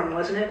Horn,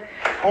 wasn't it?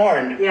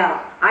 Horn?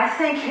 Yeah. I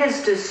think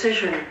his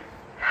decision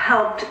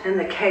helped in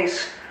the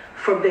case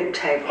for Big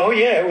Table. Oh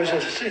yeah,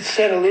 it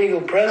set a legal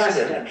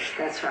precedent.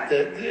 That's right.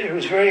 It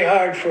was very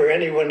hard for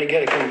anyone to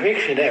get a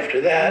conviction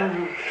after that.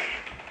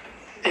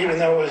 Even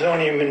though it was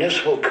only a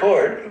municipal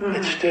court,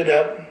 it stood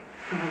up.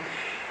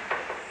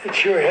 It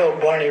sure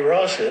helped Barney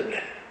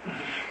Rossett.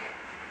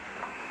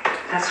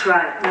 That's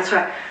right. That's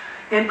right.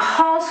 In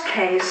Paul's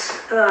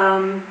case,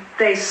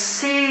 they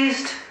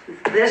seized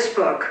this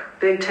book,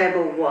 Big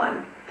Table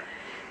 1,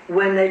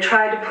 when they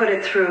tried to put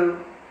it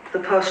through the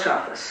post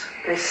office.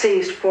 They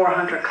seized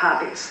 400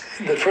 copies.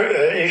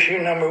 The issue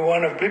number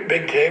 1 of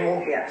Big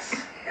Table? Yes,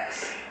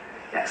 yes,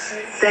 yes.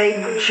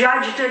 They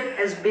judged it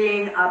as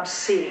being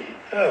obscene.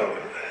 Oh.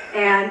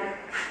 And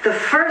the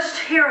first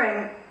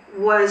hearing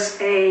was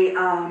a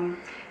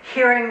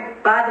hearing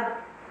by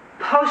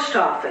the post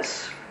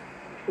office,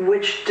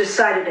 which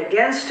decided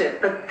against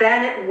it, but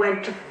then it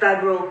went to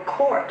federal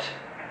court.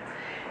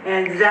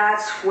 And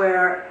that's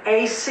where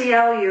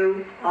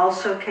ACLU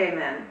also came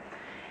in.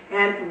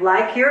 And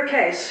like your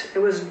case, it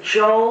was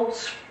Joel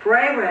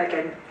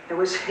Sprayregan. It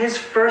was his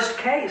first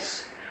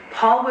case.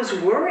 Paul was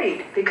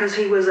worried because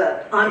he was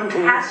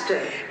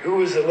untested. Who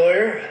was the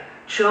lawyer?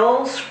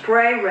 Joel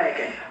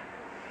Sprayregan.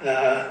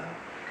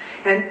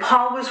 And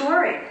Paul was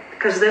worried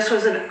because this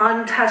was an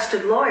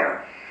untested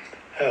lawyer.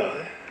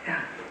 Oh.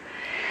 Yeah.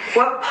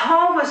 What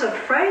Paul was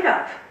afraid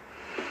of,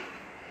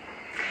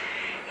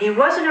 he didn't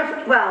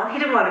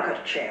want to go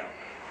to jail.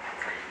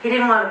 He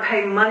didn't want to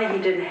pay money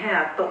he didn't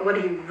have, but what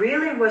he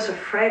really was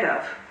afraid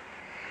of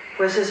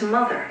was his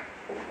mother.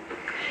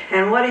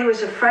 And what he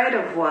was afraid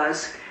of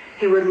was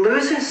he would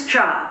lose his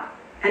job,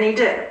 and he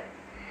did.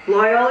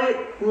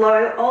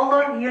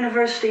 Loyola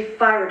University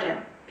fired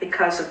him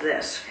because of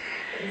this.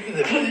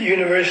 The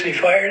university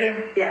fired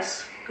him?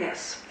 Yes,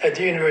 yes. At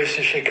the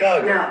University of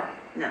Chicago?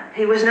 No.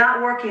 He was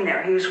not working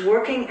there. He was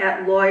working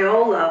at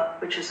Loyola,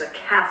 which is a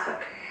Catholic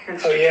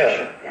institution.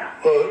 Oh, yeah.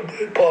 Well,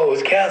 Paul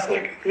was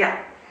Catholic.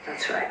 Yeah,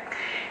 that's right.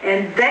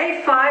 And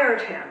they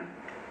fired him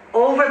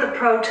over the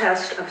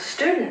protest of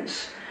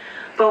students.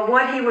 But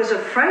what he was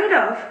afraid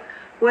of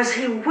was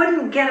he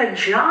wouldn't get a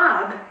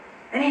job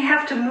and he'd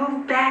have to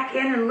move back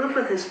in and live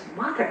with his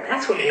mother.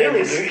 That's what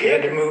really scared him. He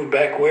had to move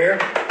back where?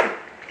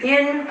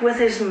 In with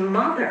his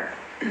mother.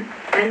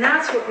 And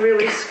that's what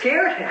really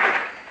scared him.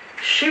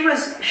 She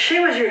was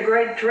your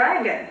great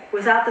dragon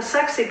without the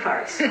sexy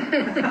parts.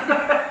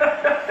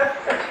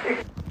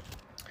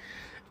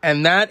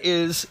 And that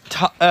is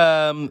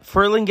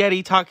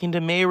Ferlinghetti talking to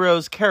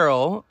Mayrose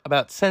Carroll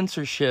about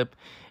censorship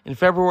in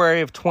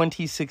February of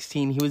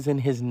 2016. He was in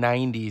his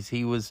 90s.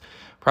 He was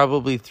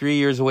probably 3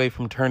 years away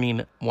from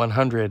turning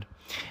 100.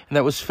 And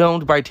that was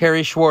filmed by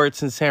Terry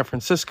Schwartz in San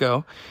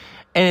Francisco.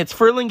 And it's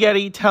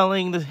Ferlinghetti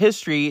telling the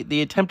history,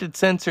 the attempted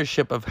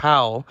censorship of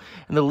Howl,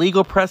 and the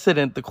legal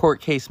precedent the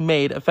court case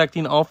made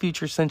affecting all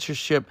future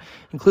censorship,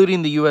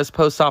 including the U.S.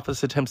 Post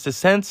Office attempts to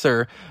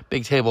censor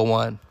Big Table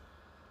 1.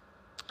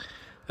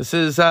 This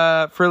is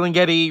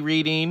Ferlinghetti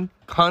reading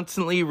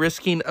Constantly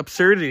Risking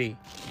Absurdity.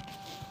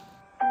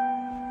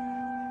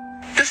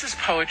 This is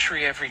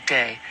Poetry Every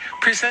Day,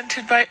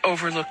 presented by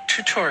Overlook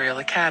Tutorial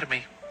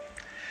Academy.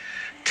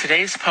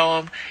 Today's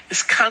poem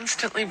is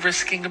Constantly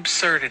Risking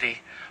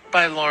Absurdity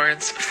by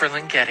Lawrence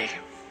Ferlinghetti.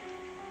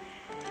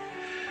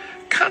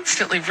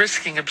 Constantly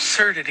risking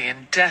absurdity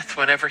and death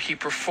whenever he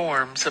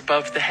performs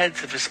above the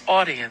heads of his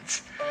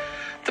audience,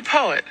 the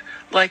poet,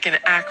 like an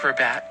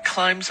acrobat,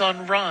 climbs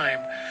on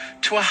rhyme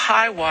to a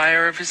high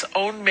wire of his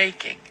own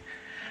making,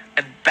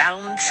 and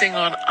balancing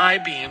on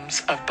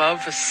I-beams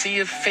above a sea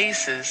of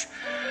faces,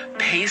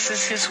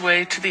 paces his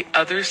way to the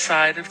other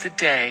side of the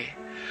day,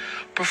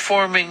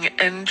 performing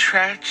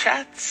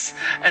entr'achets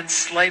and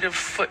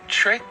sleight-of-foot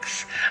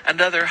tricks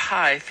and other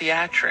high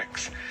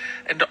theatrics,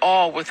 and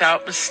all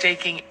without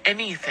mistaking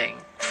anything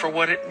for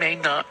what it may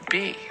not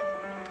be.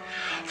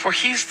 For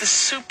he's the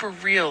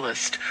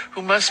super-realist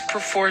who must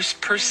perforce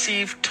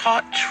perceive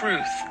taught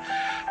truth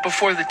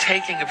before the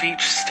taking of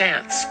each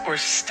stance or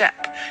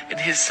step in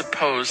his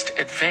supposed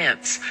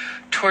advance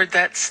toward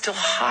that still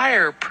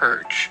higher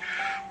perch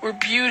where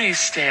beauty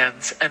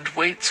stands and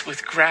waits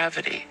with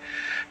gravity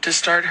to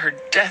start her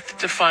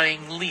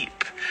death-defying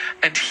leap,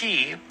 and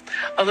he,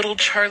 a little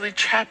Charlie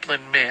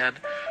Chaplin man,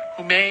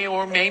 who may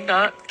or may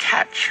not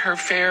catch her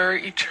fair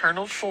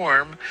eternal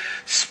form,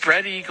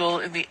 spread eagle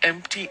in the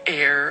empty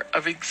air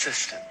of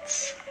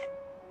existence.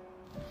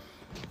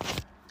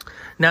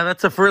 Now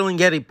that's a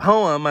Ferlinghetti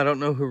poem. I don't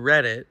know who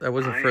read it. That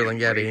wasn't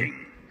Ferlinghetti.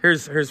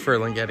 Here's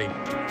Ferlinghetti.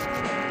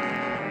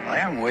 I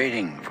am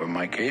waiting for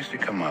my case to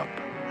come up,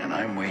 and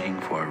I'm waiting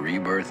for a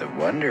rebirth of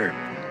wonder.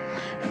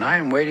 And I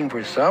am waiting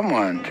for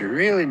someone to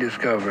really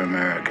discover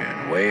America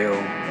and wail.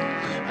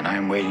 And I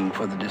am waiting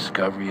for the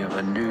discovery of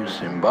a new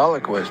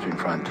symbolic Western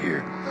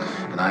frontier.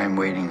 And I am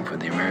waiting for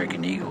the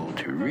American eagle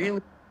to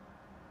really...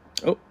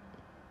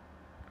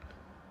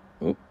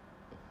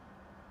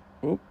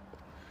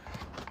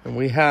 And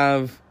we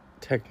have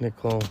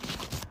technical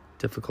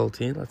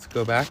difficulty. Let's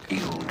go back.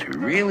 Eagle to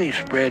really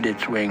spread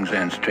its wings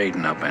and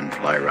straighten up and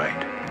fly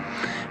right.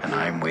 And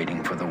I'm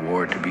waiting for the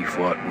war to be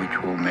fought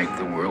which will make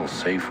the world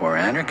safe for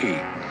anarchy.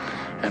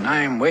 And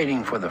I am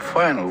waiting for the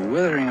final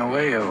withering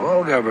away of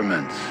all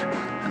governments.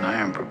 And I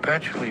am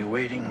perpetually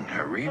waiting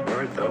a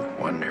rebirth of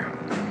wonder.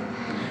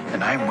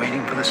 And I am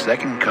waiting for the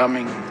second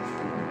coming.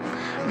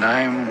 And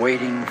I am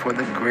waiting for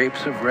the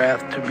grapes of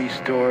wrath to be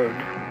stored.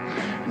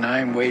 And I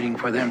am waiting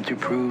for them to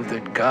prove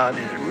that God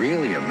is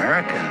really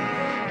American.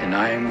 And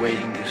I am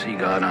waiting to see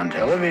God on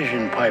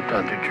television piped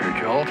onto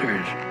church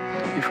altars.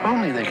 If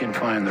only they can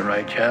find the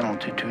right channel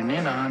to tune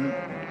in on.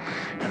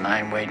 And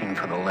I'm waiting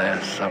for the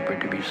Last Supper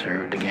to be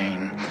served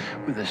again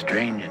with a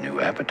strange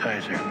new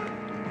appetizer.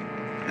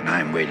 And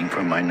I'm waiting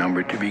for my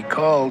number to be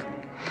called.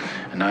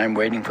 And I'm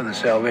waiting for the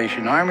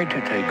Salvation Army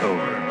to take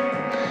over.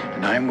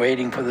 And I'm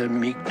waiting for the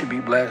meek to be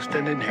blessed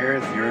and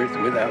inherit the earth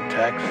without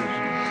taxes.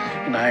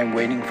 And I'm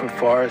waiting for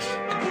forests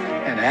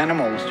and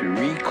animals to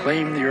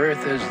reclaim the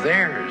earth as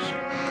theirs.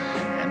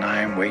 And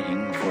I am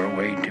waiting for a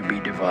way to be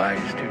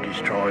devised to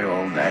destroy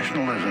all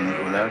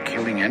nationalisms without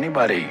killing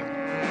anybody.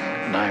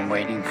 And I am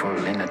waiting for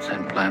linnets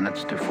and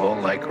planets to fall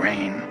like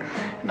rain.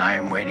 And I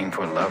am waiting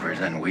for lovers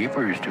and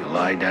weepers to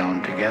lie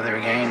down together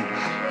again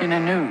in a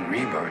new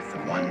rebirth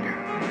of wonder.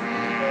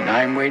 And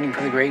I am waiting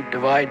for the great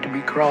divide to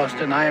be crossed,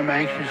 and I am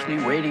anxiously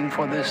waiting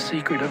for this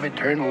secret of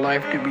eternal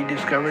life to be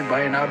discovered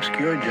by an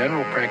obscure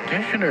general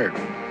practitioner.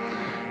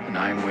 And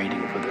I am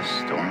waiting for the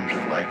storms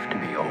of life to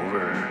be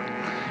over.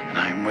 And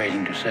I am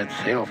waiting to set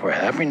sail for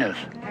happiness.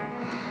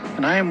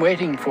 And I am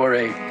waiting for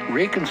a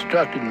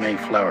reconstructed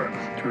Mayflower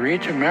to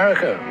reach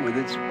America with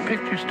its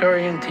picture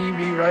story and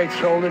TV rights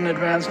sold in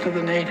advance to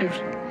the natives.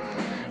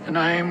 And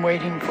I am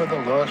waiting for the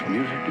lost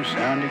music to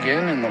sound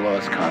again in the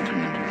lost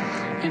continent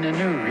in a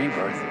new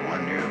rebirth of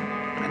wonder.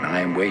 And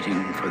I am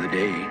waiting for the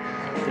day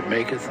that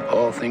maketh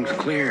all things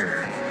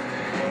clear.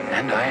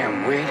 And I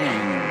am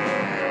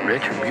waiting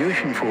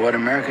retribution for what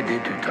America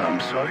did to Tom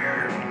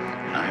Sawyer.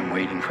 And I am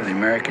waiting for the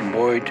American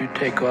boy to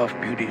take off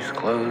Beauty's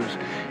clothes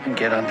and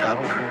get on top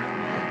of her.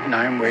 And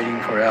I am waiting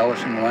for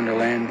Alice in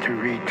Wonderland to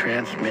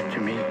retransmit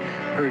to me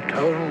her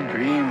total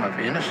dream of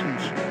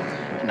innocence.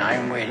 And I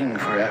am waiting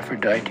for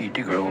Aphrodite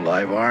to grow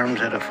live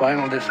arms at a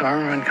final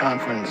disarmament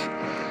conference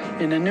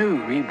in a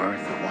new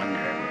rebirth of wonder.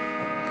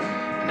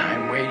 And I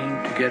am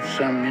waiting to get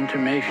some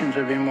intimations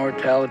of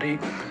immortality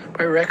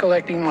by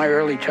recollecting my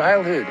early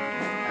childhood.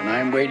 And I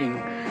am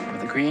waiting for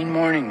the green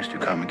mornings to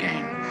come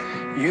again.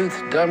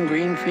 Youth's dumb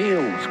green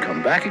fields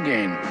come back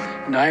again.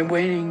 And I'm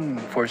waiting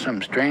for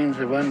some strains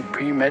of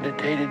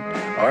unpremeditated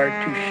art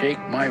to shake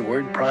my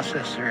word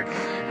processor.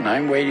 And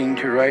I'm waiting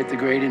to write the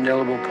great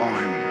indelible poem.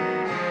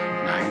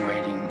 And I'm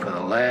waiting for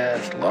the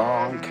last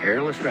long,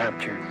 careless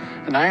rapture.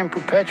 And I am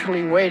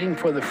perpetually waiting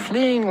for the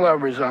fleeing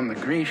lovers on the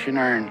Grecian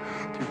urn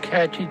to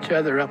catch each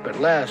other up at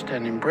last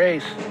and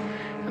embrace.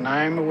 And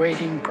I am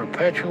awaiting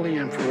perpetually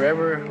and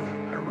forever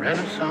a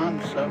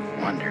renaissance of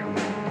wonder.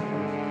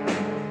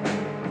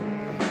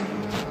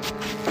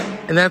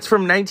 And that's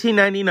from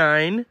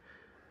 1999.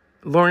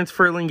 Lawrence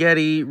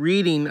Ferlinghetti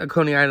reading A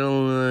Coney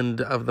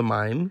Island of the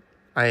Mind.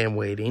 I Am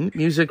Waiting.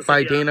 Music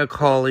by Dana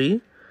Cawley.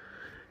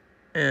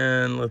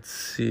 And let's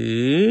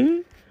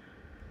see.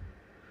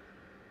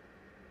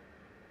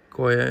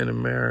 Goya in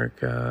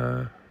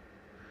America.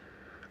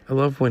 I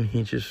love when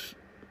he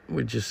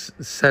would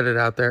just set it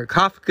out there.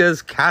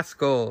 Kafka's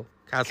Castle.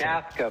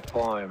 Kafka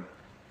poem.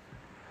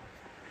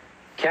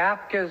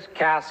 Kafka's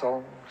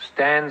castle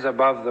stands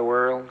above the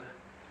world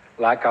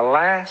like a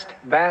last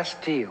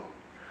Bastille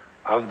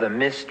of the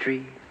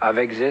mystery of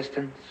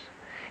existence.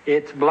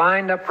 Its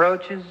blind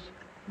approaches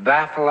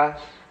baffle us.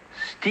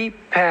 Steep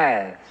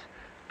paths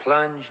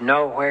plunge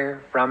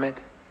nowhere from it.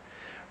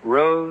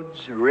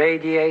 Roads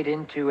radiate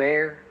into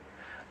air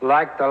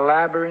like the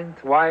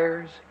labyrinth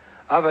wires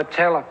of a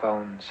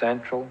telephone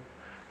central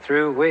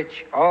through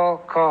which all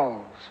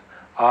calls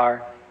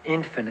are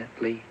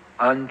infinitely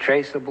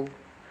untraceable.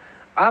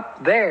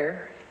 Up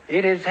there,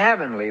 it is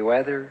heavenly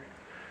weather.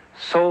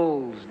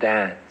 Souls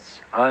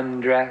dance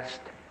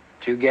undressed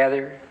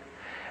together,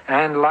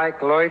 and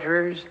like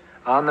loiterers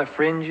on the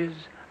fringes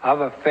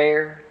of a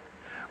fair,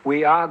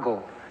 we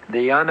ogle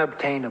the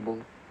unobtainable,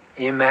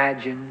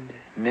 imagined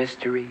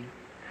mystery.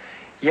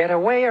 Yet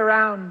away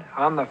around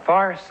on the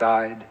far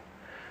side,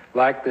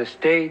 like the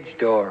stage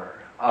door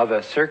of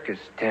a circus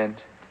tent,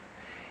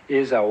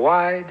 is a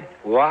wide,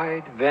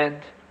 wide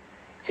vent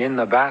in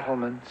the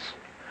battlements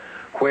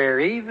where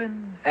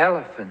even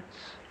elephants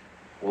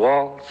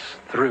waltz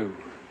through.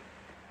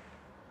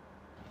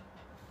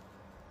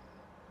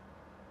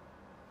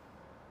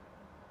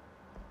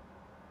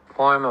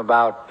 Poem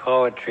about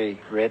poetry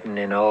written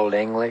in Old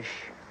English.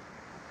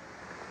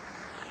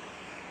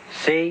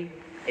 See,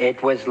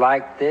 it was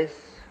like this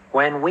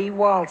when we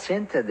waltz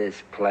into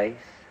this place.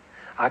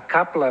 A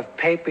couple of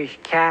papish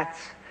cats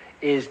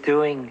is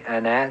doing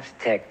an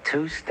Aztec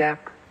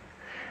two-step,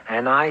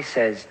 and I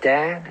says,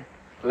 Dad,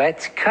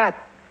 let's cut.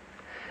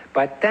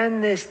 But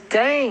then this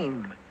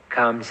dame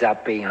comes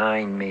up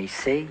behind me,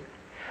 see,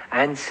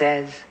 and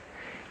says,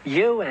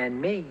 you and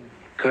me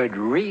could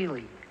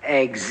really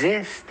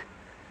exist.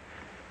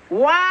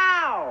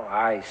 Wow,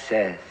 I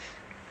says.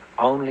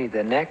 Only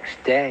the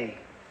next day,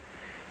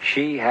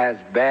 she has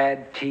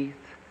bad teeth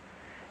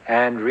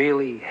and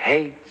really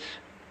hates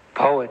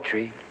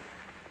poetry.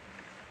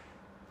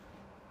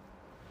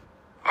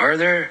 Are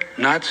there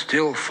not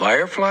still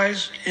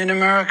fireflies in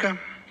America?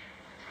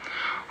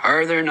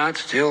 Are there not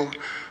still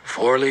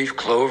four-leaf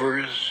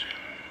clovers?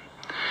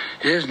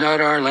 Is not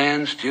our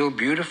land still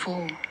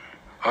beautiful?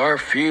 Our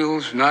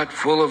fields not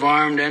full of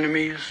armed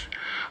enemies?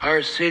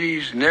 Our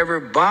cities never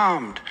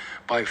bombed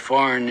by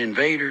foreign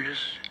invaders?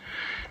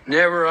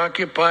 Never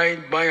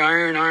occupied by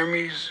iron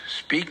armies,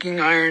 speaking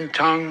iron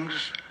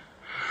tongues?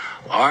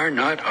 Are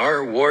not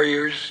our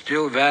warriors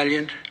still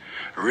valiant,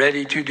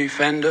 ready to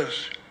defend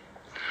us?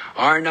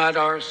 Are not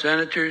our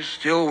senators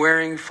still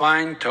wearing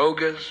fine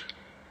togas?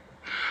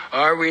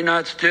 Are we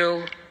not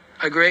still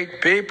a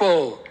great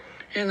people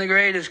in the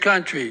greatest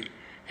country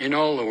in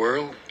all the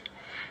world?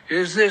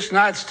 Is this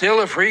not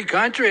still a free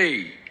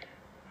country?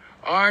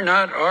 Are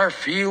not our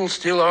fields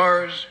still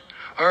ours?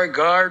 Our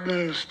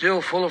gardens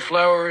still full of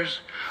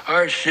flowers?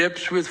 Our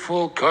ships with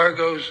full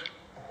cargoes?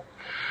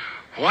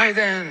 Why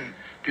then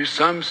do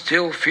some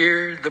still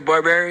fear the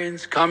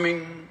barbarians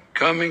coming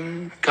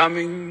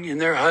in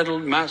their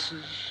huddled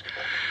masses?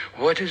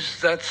 What is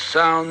that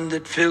sound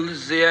that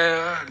fills the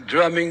air,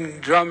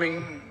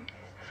 drumming?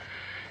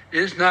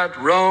 Is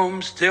not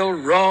Rome still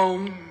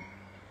Rome?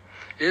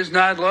 Is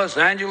not Los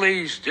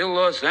Angeles still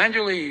Los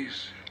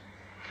Angeles?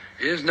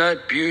 Is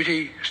not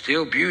beauty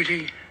still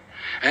beauty,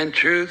 and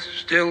truth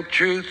still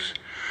truth?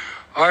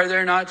 Are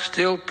there not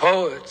still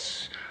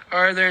poets?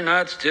 Are there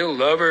not still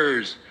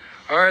lovers?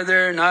 Are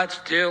there not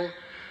still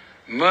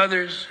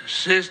mothers,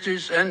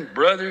 sisters, and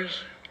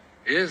brothers?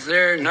 Is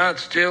there not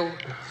still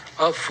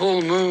a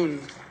full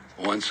moon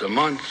once a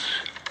month?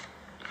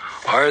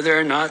 Are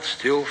there not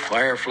still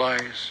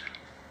fireflies?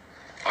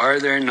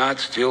 Are there not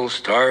still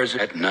stars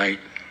at night?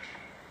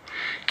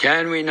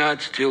 Can we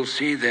not still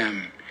see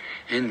them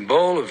in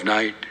bowl of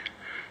night,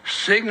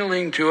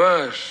 signaling to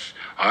us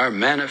our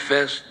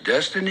manifest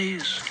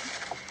destinies?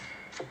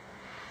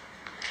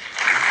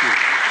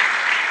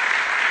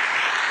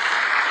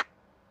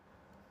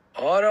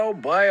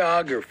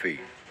 Autobiography.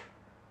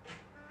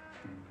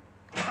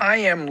 I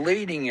am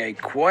leading a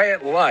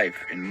quiet life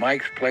in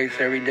Mike's Place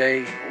every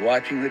day,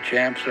 watching the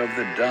champs of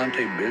the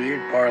Dante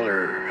Billiard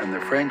Parlor and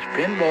the French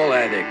Pinball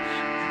Addicts.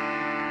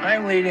 I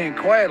am leading a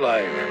quiet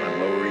life on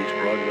Lower East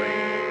Broadway.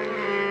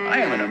 I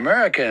am an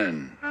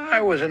American.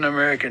 I was an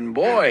American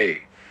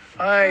boy.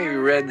 I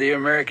read the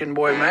American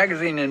Boy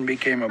magazine and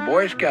became a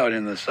Boy Scout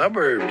in the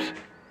suburbs.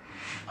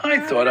 I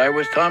thought I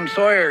was Tom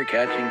Sawyer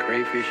catching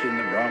crayfish in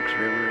the Bronx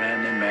River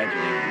and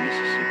imagining the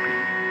Mississippi.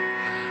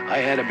 I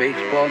had a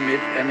baseball mitt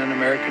and an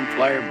American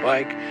Flyer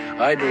bike.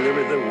 I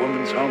delivered the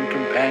Woman's Home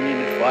Companion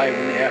at 5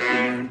 in the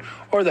afternoon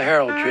or the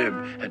Herald Trib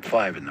at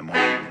 5 in the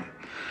morning.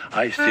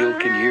 I still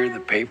can hear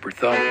the paper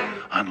thump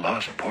on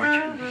lost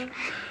porches.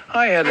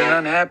 I had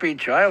an unhappy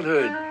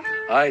childhood.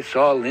 I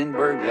saw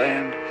Lindbergh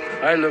land.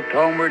 I looked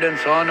homeward and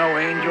saw no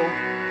angel.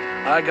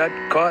 I got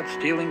caught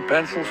stealing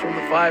pencils from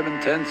the 5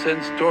 and 10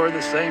 cent store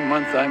the same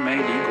month I made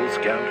Eagle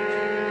Scout.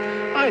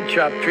 I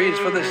chopped trees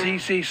for the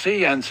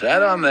CCC and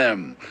sat on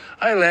them.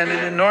 I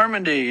landed in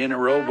Normandy in a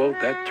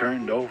rowboat that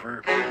turned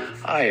over.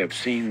 I have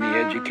seen the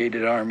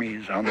educated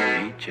armies on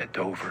the beach at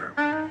Dover.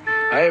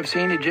 I have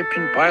seen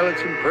Egyptian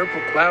pilots in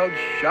purple clouds,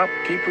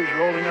 shopkeepers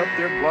rolling up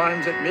their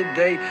blinds at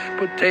midday,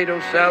 potato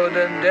salad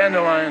and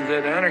dandelions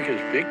at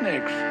anarchist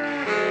picnics.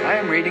 I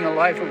am reading a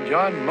life of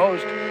John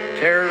Most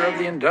terror of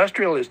the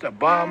industrialist, a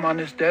bomb on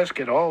his desk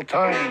at all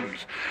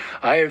times.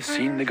 I have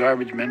seen the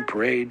garbage men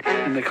parade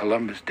and the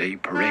Columbus Day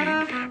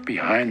parade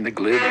behind the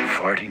glib,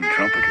 farting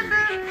trumpeters.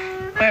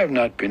 I have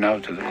not been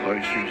out to the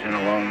cloisters in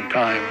a long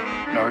time,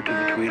 nor to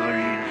the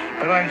Tuileries,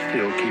 but I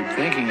still keep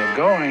thinking of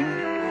going.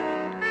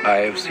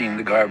 I have seen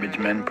the garbage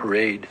men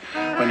parade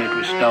when it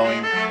was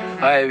snowing.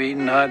 I have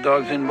eaten hot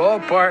dogs in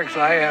ballparks.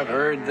 I have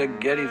heard the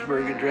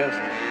Gettysburg Address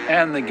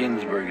and the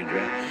Ginsburg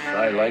Address.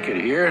 I like it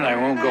here, and I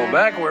won't go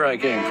back where I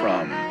came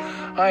from.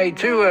 I,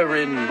 too, have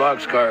ridden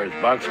boxcars.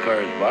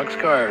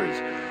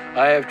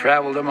 I have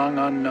traveled among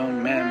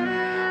unknown men.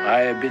 I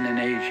have been in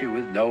Asia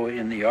with Noah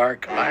in the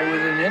ark. I was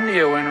in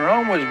India when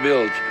Rome was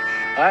built.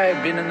 I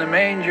have been in the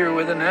manger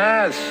with an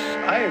ass.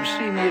 I have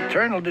seen the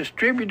Eternal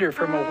Distributor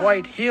from a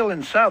white hill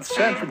in South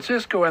San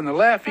Francisco and the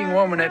Laughing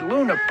Woman at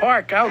Luna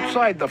Park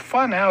outside the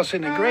Funhouse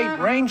in a great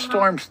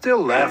rainstorm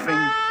still laughing.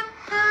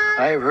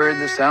 I have heard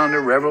the sound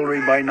of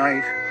revelry by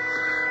night.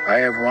 I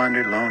have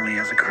wandered lonely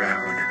as a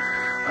crowd.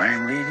 I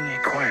am leading a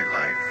quiet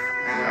life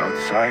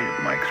outside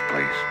of Mike's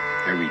place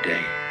every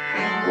day,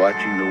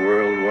 watching the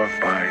world walk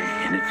by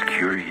in its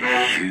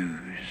curious shoes.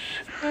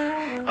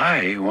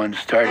 I once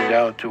started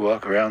out to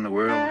walk around the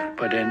world,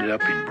 but ended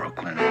up in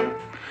Brooklyn.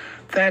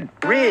 That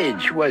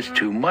bridge was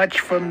too much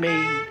for me.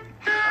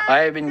 I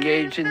have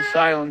engaged in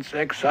silence,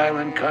 exile,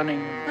 and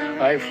cunning.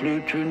 I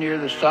flew too near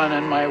the sun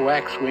and my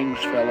wax wings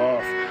fell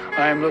off.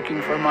 I am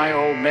looking for my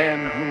old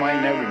man whom I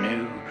never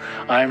knew.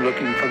 I am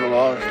looking for the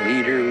lost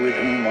leader with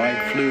whom I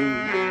flew.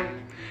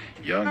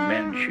 Young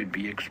men should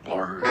be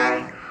explorers.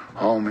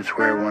 Home is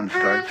where one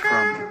starts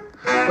from.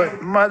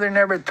 But Mother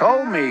never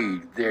told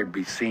me there'd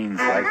be scenes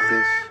like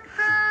this.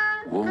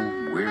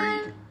 Womb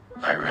weary,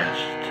 I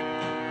rest.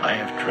 I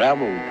have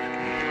traveled.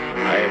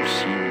 I have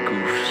seen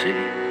Goof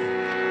City.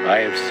 I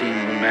have seen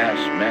the mass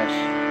mess.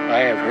 I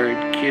have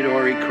heard Kid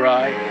Ory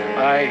cry.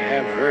 I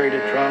have heard a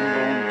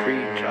trombone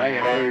preach. I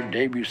have heard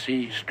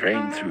Debussy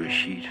strain through a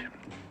sheet.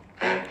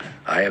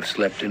 I have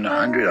slept in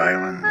 100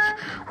 islands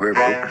where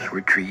books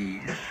were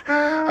trees.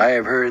 I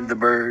have heard the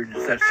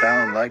birds that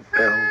sound like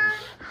bells.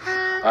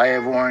 I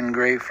have worn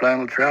gray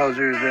flannel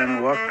trousers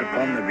and walked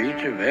upon the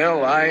beach of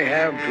hell. I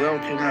have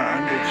dwelt in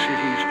 100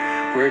 cities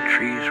where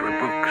trees were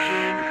books.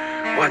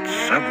 What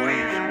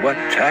subways, what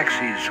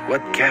taxis,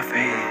 what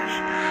cafes,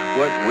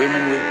 what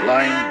women with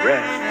blind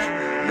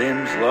breasts,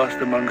 limbs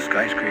lost among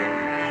skyscrapers.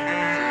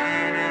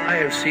 I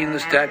have seen the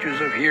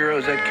statues of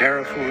heroes at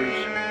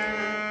Carrefours,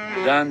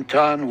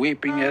 Danton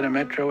weeping at a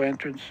metro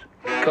entrance,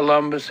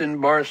 Columbus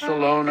in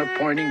Barcelona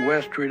pointing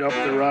westward up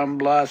the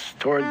Ramblas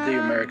toward the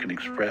American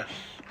Express,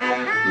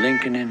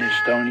 Lincoln in his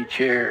stony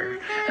chair,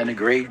 and a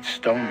great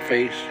stone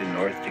face in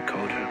North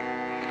Dakota.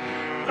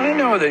 I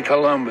know that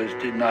Columbus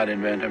did not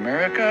invent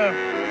America.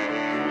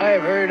 I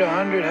have heard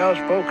 100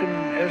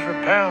 housebroken Ezra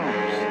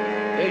Pounds.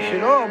 They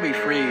should all be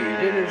freed.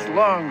 It is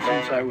long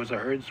since I was a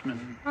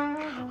herdsman.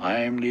 I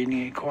am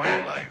leading a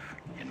quiet life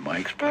in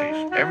Mike's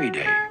place every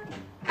day.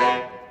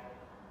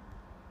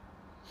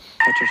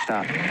 What's your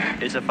stop?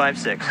 It's a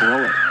 5-6.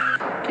 Roll it.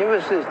 Give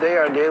us this day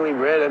our daily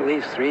bread at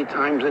least 3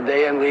 times a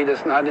day, and lead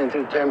us not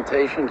into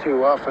temptation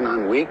too often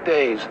on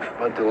weekdays,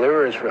 but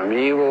deliver us from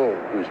evil,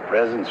 whose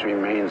presence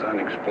remains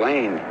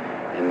unexplained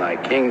in thy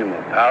kingdom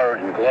of power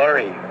and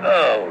glory.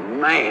 Oh,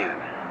 man.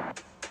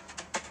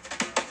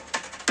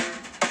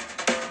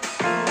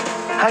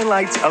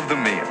 Highlights of the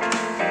meal.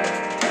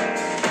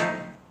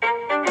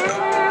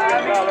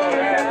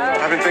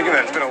 I've been thinking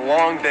that it's been a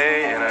long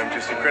day and I'm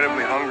just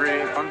incredibly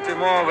hungry. Non ti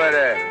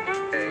muovere.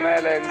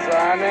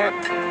 Melenzane.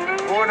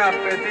 Buon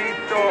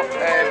appetito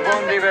e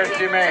buon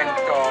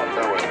divertimento.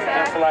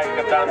 Just like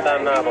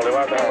Downtown Napoli.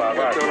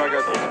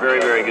 It's very,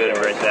 very good and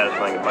very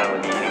satisfying to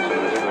finally be eating some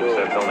of this food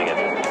instead of filming it.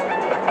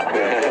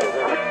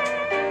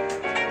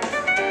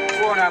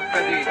 Buon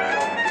appetito.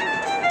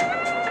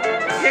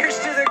 Here's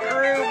to the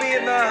crew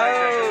being the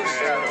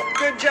host.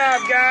 Good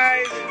job,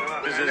 guys.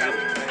 This is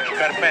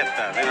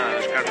scarpetta.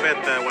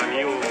 Scarpetta when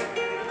you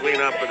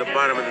clean up at the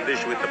bottom of the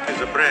dish with a piece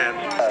of bread.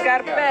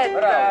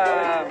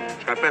 Scarpetta.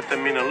 Scarpetta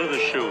mean a little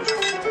shoes.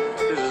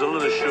 This is a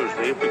little shoes.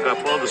 You pick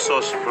up all the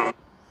sauce from.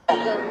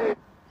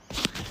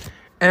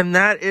 And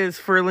that is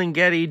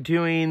Ferlinghetti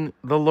doing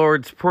the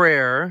Lord's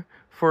Prayer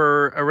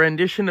for a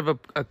rendition of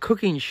a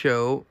cooking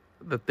show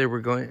that they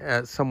were going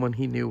at, someone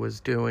he knew was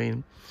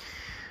doing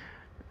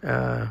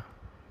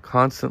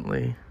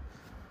constantly.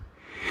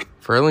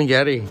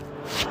 Ferlinghetti.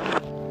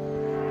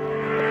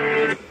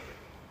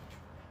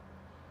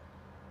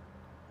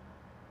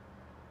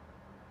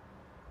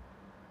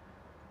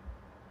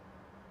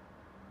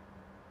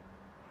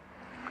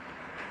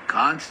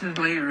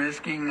 Constantly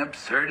risking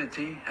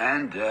absurdity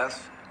and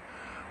death.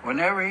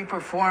 Whenever he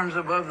performs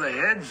above the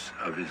heads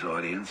of his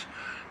audience,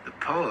 the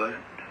poet,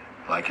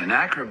 like an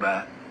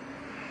acrobat,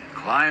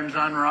 climbs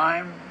on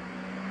rhyme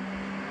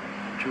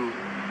to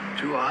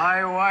a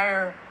high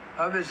wire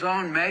of his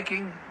own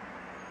making.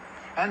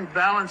 and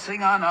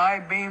balancing on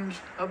I-beams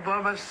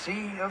above a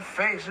sea of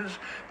faces,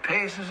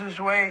 paces his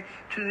way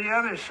to the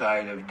other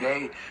side of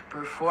day,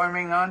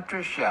 performing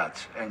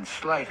entreshots and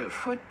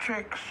sleight-of-foot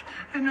tricks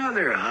and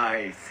other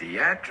high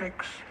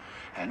theatrics,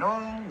 and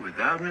all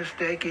without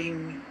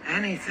mistaking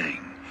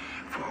anything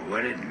for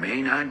what it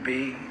may not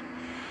be,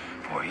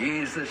 for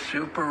he's the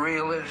super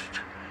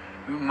realist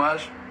who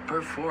must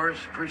perforce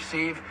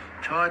perceive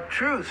taught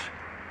truth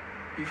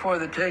before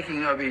the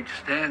taking of each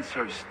stance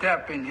or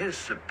step in his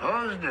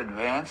supposed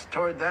advance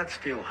toward that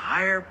still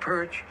higher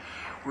perch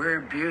where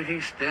beauty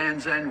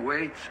stands and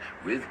waits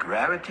with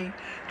gravity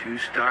to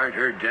start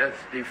her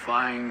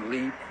death-defying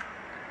leap.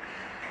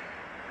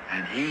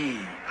 And he,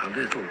 a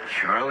little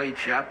Charlie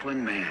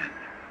Chaplin man,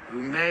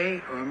 who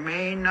may or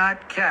may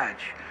not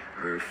catch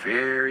her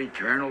fair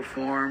eternal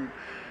form,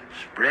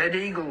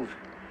 spread-eagled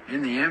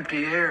in the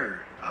empty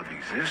air of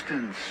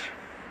existence.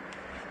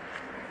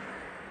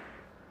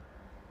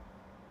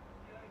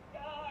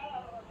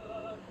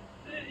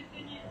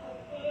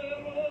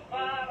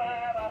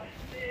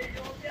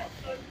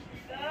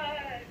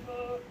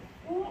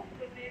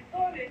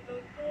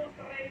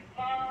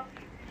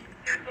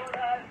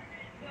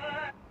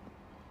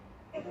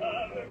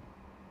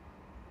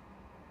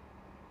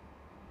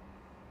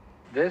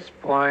 This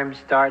poem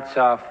starts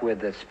off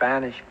with the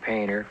Spanish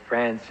painter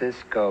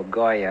Francisco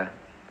Goya,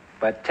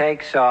 but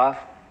takes off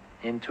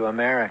into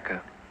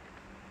America.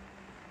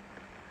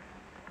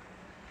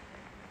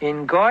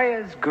 In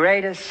Goya's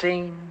greatest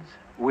scenes,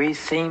 we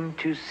seem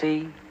to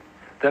see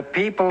the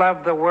people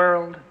of the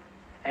world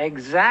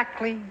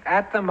exactly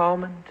at the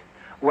moment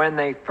when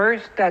they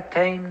first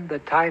attain the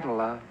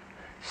title of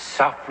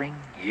suffering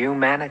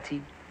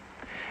humanity.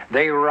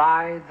 They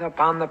writhe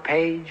upon the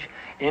page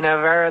in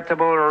a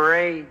veritable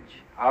rage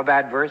of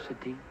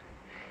adversity,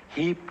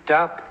 heaped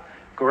up,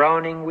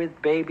 groaning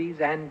with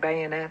babies and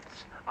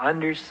bayonets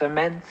under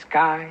cement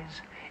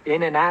skies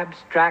in an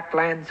abstract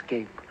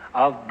landscape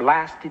of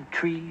blasted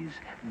trees,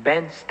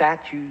 bent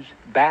statues,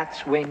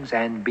 bats' wings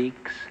and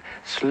beaks,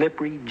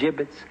 slippery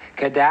gibbets,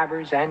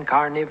 cadavers and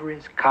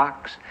carnivorous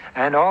cocks,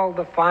 and all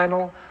the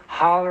final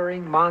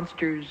hollering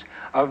monsters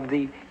of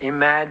the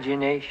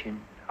imagination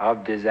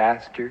of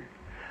disaster.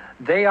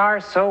 They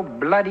are so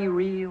bloody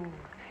real,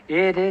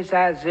 it is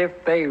as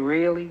if they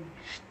really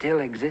still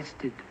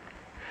existed.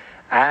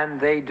 And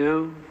they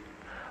do.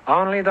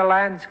 Only the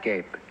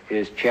landscape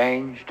is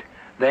changed.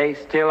 They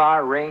still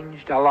are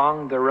ranged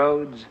along the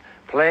roads,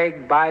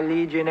 plagued by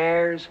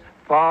legionnaires,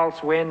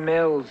 false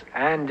windmills,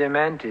 and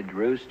demented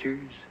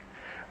roosters.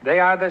 They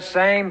are the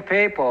same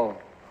people,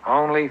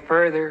 only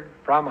further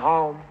from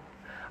home,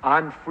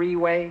 on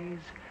freeways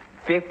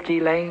 50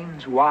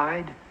 lanes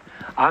wide,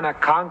 on a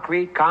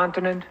concrete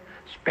continent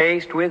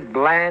spaced with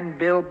bland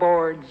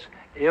billboards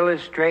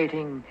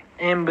illustrating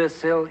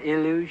imbecile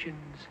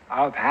illusions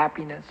of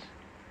happiness.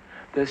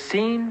 The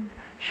scene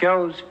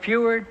shows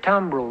fewer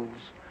tumbrils,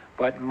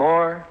 but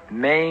more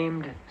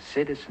maimed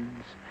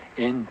citizens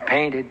in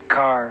painted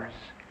cars,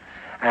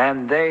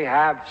 and they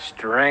have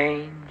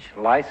strange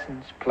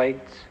license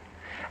plates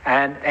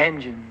and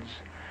engines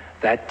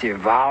that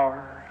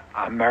devour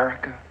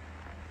America.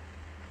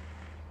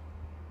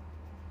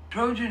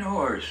 Trojan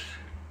horse.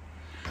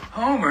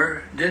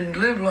 Homer didn't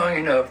live long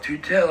enough to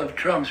tell of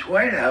Trump's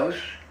White House,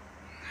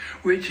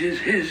 which is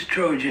his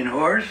Trojan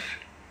horse,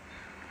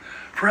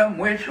 from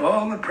which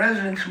all the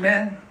president's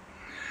men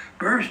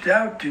burst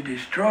out to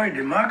destroy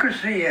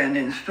democracy and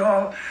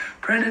install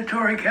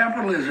predatory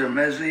capitalism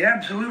as the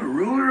absolute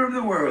ruler of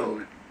the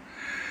world,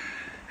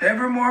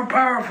 ever more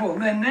powerful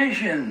than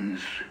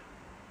nations.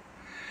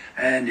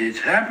 And it's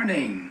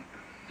happening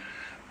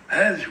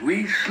as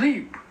we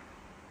sleep.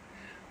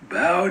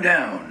 Bow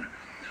down,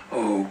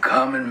 O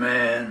common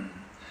man,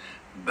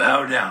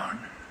 bow down.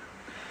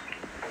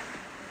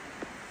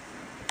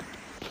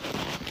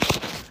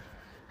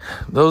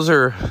 Those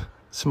are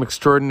some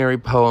extraordinary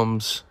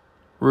poems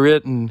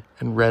written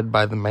and read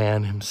by the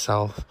man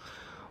himself,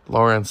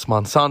 Lawrence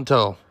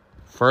Monsanto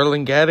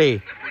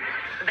Ferlinghetti.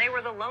 They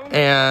were the lone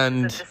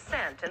and of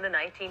dissent in the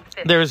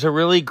 1950s. There's a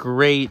really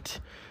great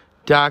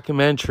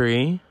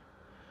documentary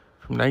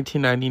from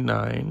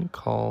 1999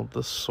 called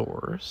The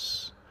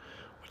Source,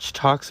 which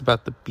talks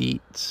about the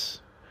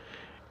beats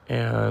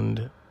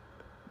and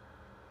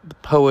the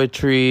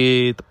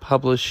poetry, the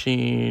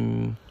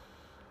publishing,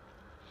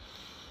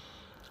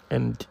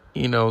 and,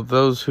 you know,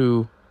 those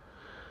who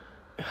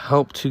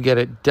help to get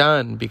it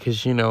done,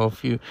 because, you know,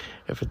 if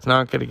it's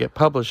not going to get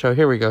published. Oh,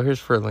 here we go.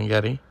 Here's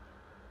Ferlinghetti.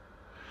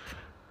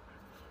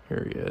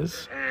 Here he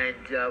is.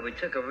 And we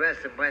took a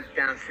rest and went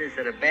downstairs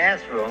to the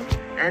bathroom,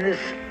 and this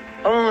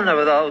owner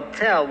of the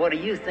hotel, what do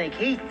you think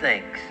he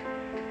thinks?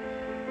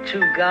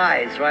 Two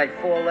guys, right,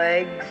 4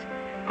 legs,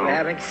 were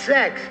having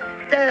sex.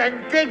 They're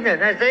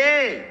indignant. I say,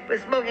 hey,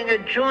 we're smoking a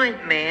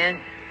joint, man.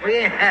 We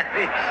ain't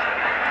having...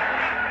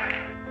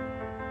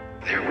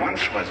 There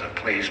once was a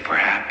place,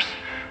 perhaps,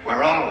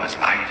 where all was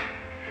light,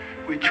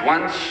 which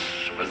once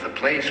was the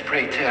place,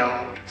 pray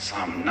tell,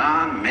 some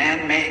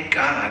non-man-made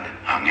god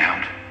hung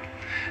out.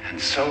 And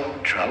so,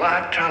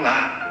 tra-la,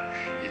 tra-la,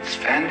 you It's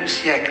fin de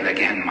siècle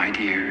again, my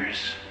dears,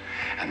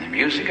 and the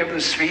music of the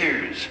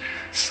spheres,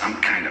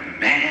 some kind of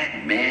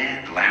mad,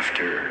 mad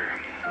laughter.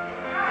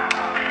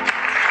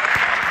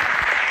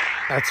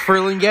 That's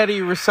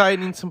Ferlinghetti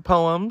reciting some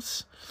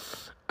poems.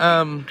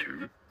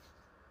 I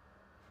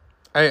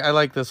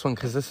like this one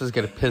because this is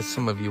going to piss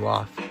some of you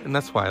off, and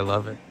that's why I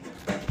love it.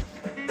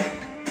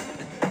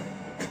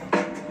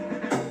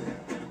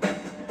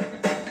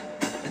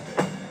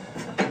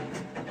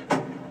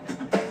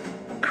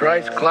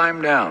 Christ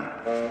climbed down.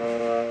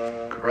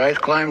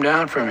 Christ climbed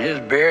down from his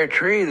bare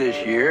tree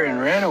this year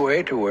and ran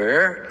away to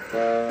where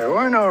there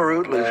were no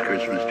rootless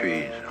Christmas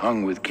trees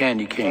hung with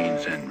candy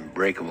canes and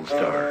breakable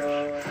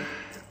stars.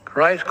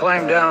 Christ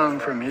climbed down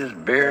from his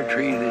bare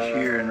tree this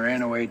year and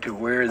ran away to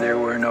where there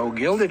were no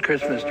gilded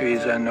Christmas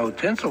trees and no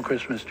tinsel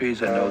Christmas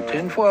trees and no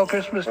tinfoil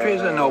Christmas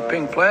trees and no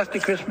pink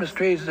plastic Christmas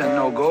trees and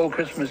no gold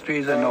Christmas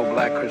trees and no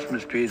black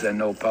Christmas trees and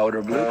no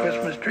powder blue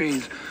Christmas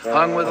trees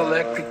hung with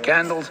electric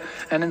candles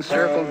and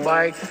encircled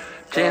by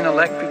tin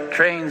electric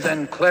trains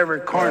and clever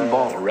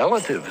cornball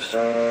relatives.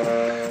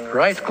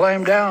 Christ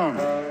climbed down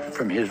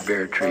from his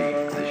bare tree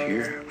this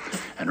year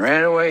and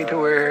ran away to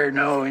where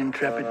no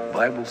intrepid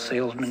Bible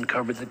salesman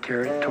covered the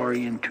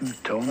territory in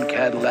two-tone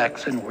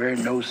Cadillacs and where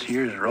no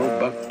Sears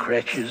Roebuck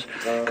creches,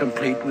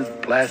 complete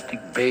with plastic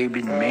babe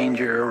in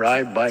manger,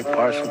 arrived by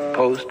parcel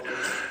post,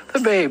 the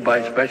babe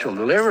by special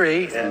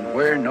delivery, and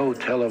where no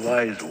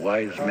televised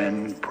wise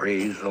men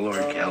praise the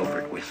Lord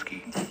Calvert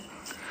whiskey.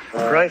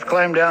 Christ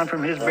climbed down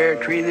from his bare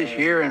tree this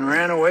year and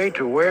ran away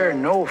to where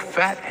no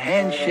fat,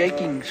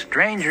 hand-shaking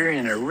stranger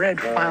in a red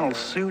flannel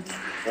suit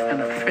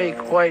and a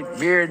fake white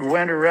beard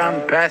went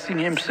around passing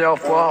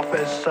himself off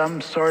as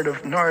some sort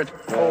of North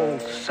Pole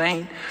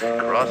saint,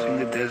 crossing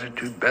the desert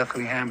to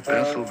Bethlehem,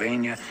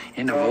 Pennsylvania,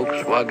 in a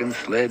Volkswagen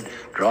sled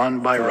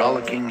drawn by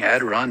rollicking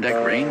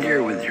Adirondack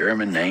reindeer with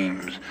German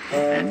names,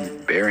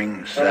 and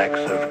bearing sacks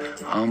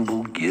of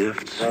humble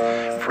gifts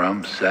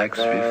from Saks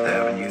Fifth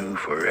Avenue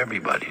for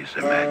everybody's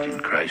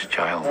imagined Christ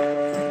child.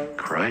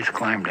 Christ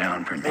climbed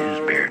down from his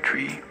bare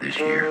tree this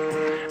year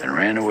and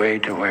ran away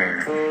to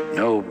where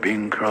no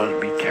Bing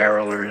Crosby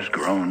carolers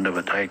groaned of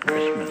a tight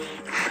Christmas,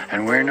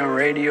 and where no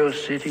Radio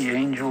City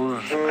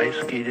angels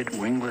ice-skated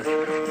wingless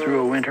through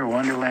a winter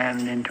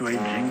wonderland into a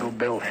jingle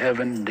bell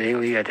heaven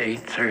daily at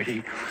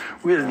 8:30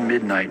 with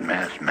midnight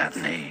mass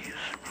matinees.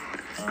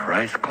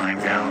 Christ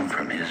climbed down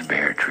from his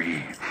bare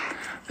tree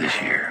this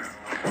year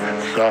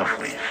and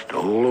softly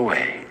stole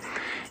away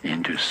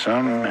into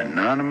some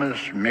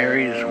anonymous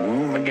Mary's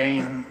womb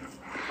again,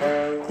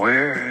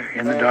 where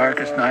in the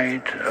darkest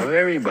night of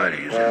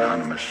everybody's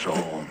anonymous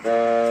soul,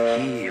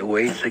 he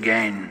awaits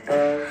again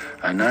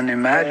an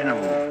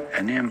unimaginable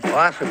and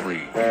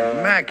impossibly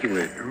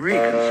immaculate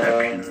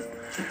reconception,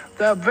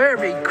 the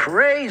very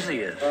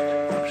craziest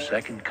of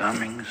second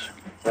comings.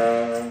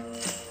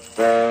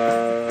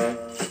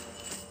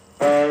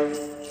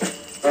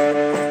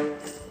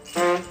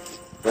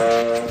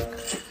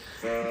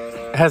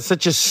 Has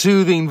such a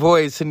soothing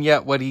voice, and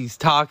yet what he's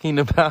talking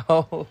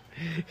about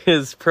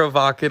is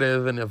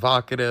provocative and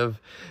evocative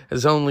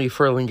as only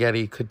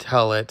Ferlinghetti could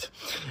tell it.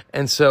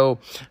 And so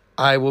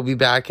I will be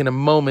back in a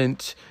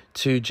moment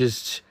to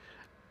just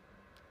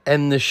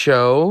end the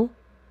show.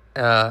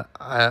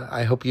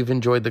 I hope you've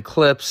enjoyed the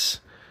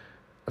clips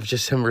of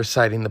just him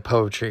reciting the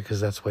poetry,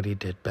 because that's what he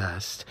did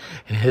best,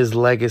 and his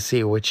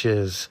legacy, which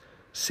is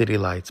City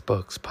Lights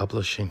Books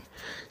Publishing.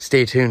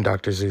 Stay tuned.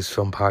 Dr. Zeus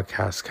Film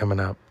Podcast coming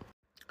up.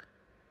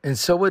 And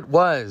so it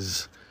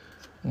was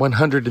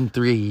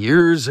 103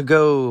 years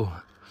ago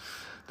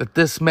that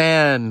this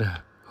man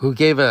who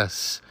gave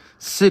us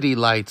City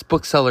Lights,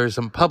 Booksellers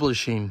and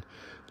Publishing,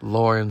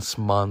 Lawrence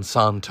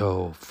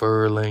Monsanto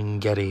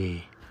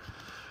Ferlinghetti,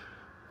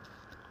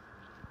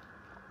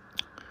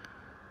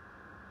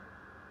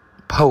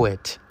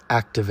 poet,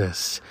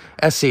 activist,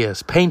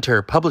 essayist,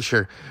 painter,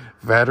 publisher,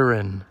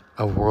 veteran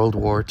of World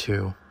War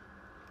II.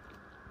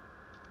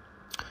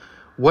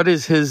 What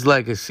is his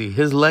legacy?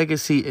 His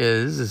legacy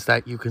is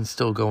that you can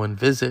still go and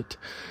visit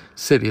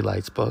City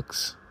Lights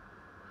Books.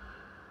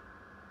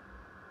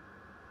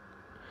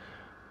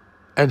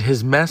 And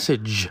his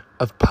message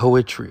of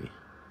poetry.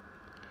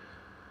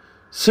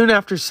 Soon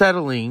after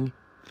settling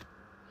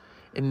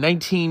in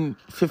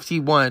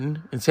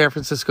 1951 in San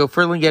Francisco,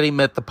 Ferlinghetti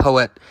met the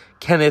poet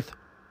Kenneth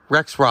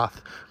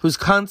Rexroth, whose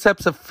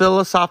concepts of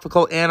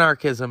philosophical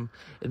anarchism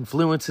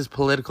influenced his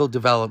political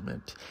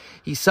development.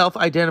 He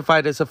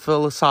self-identified as a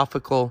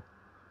philosophical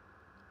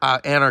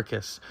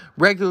anarchist,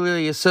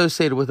 regularly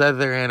associated with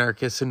other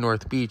anarchists in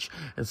North Beach,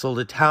 and sold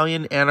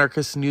Italian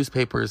anarchist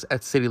newspapers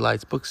at City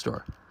Lights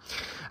Bookstore.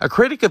 A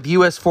critic of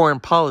U.S.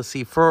 foreign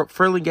policy,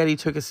 Ferlinghetti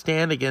took a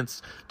stand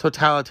against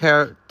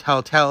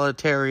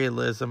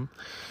totalitarianism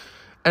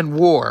and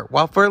war.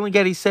 While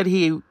Ferlinghetti said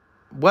he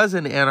was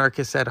an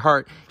anarchist at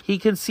heart, he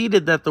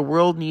conceded that the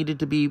world needed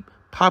to be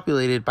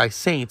populated by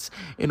saints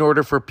in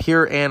order for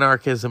pure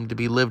anarchism to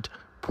be lived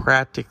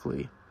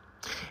practically.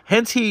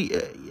 Hence, he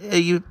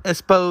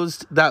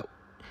espoused that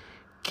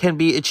can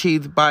be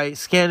achieved by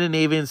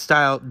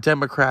Scandinavian-style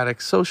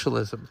democratic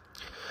socialism.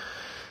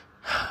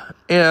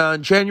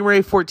 On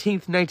January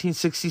 14th,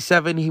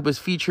 1967, he was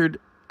featured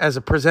as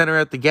a presenter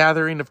at the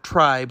Gathering of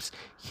Tribes,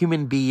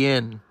 Human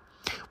Be-In,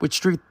 which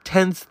drew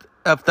tens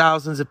of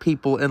thousands of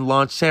people and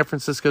launched San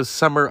Francisco's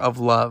Summer of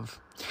Love.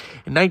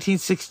 In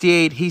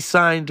 1968, he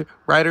signed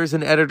Writers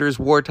and Editors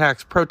War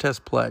Tax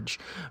Protest Pledge,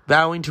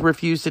 vowing to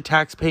refuse the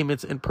tax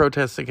payments in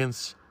protest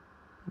against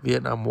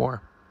Vietnam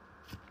War.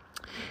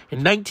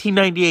 In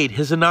 1998,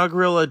 his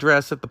inaugural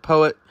address at the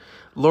Poet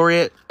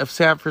Laureate of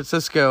San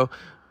Francisco,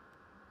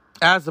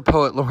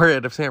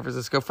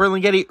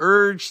 Ferlinghetti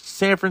urged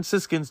San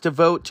Franciscans to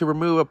vote to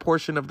remove a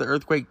portion of the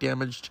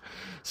earthquake-damaged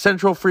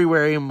Central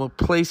Freeway and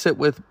replace it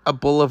with a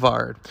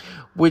boulevard,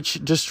 what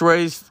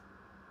destroys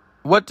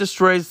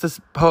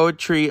the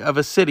poetry of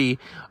a city,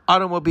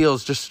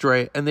 automobiles destroy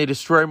it, and they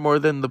destroy more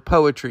than the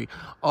poetry.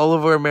 All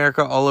over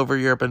America, all over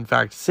Europe, in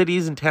fact.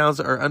 Cities and towns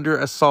are under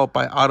assault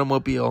by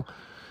automobile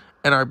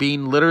and are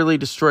being literally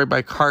destroyed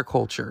by car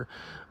culture.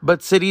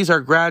 But cities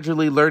are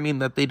gradually learning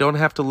that they don't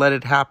have to let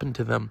it happen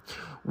to them.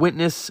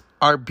 Witness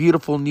our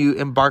beautiful new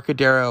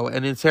Embarcadero.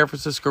 And in San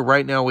Francisco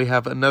right now, we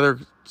have another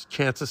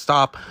chance to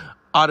stop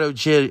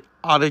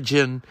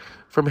autogen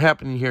from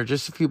happening here.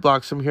 Just a few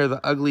blocks from here,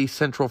 the ugly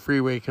Central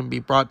Freeway can be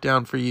brought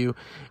down for you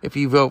if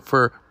you vote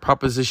for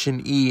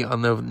Proposition E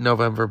on the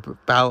November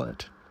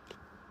ballot.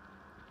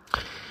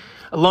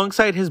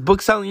 Alongside his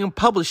bookselling and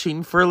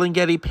publishing,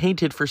 Ferlinghetti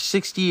painted for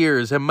 60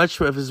 years, and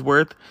much of his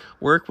work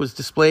was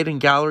displayed in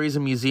galleries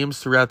and museums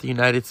throughout the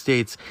United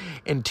States.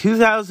 In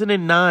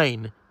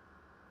 2009,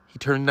 he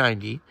turned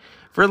 90.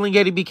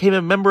 Ferlinghetti became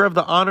a member of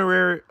the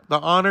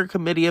honor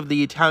committee of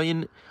the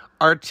Italian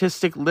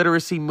artistic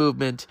literacy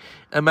movement,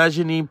 hold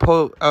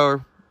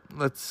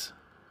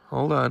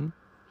on,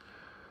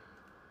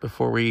 I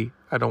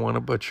don't want to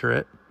butcher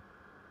it.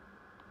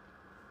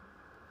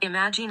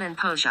 Imagine and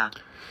Poja.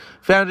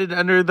 Founded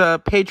under the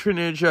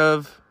patronage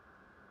of,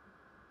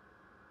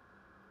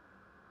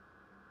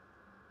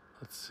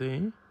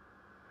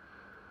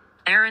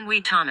 Aaron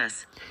Wee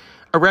Thomas.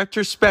 A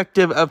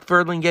retrospective of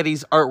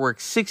Ferlinghetti's artwork.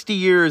 60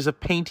 years of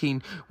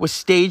painting was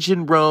staged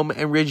in Rome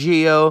and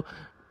Reggio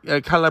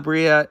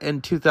Calabria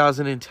in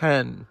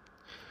 2010.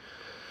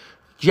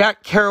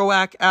 Jack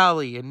Kerouac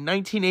Alley. In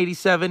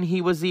 1987,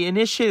 he was the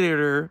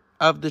initiator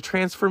of the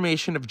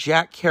transformation of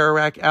Jack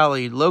Kerouac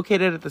Alley,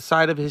 located at the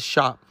side of his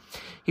shop.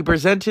 He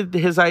presented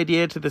his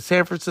idea to the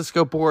San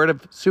Francisco Board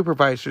of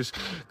Supervisors,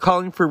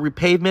 calling for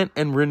repavement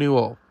and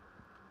renewal.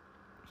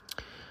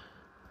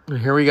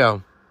 Here we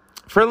go.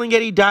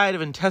 Ferlinghetti died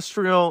of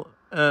interstitial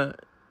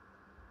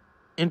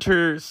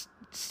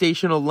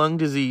lung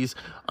disease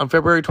on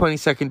February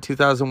 22nd,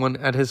 2001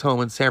 at his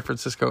home in San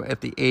Francisco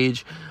at the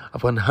age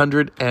of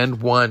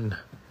 101.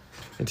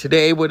 And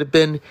today would have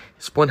been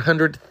his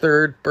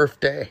 103rd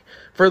birthday.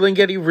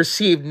 Ferlinghetti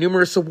received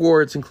numerous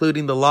awards,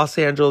 including the Los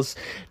Angeles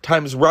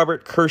Times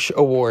Robert Kirsch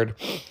Award,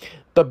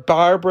 the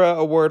Barbara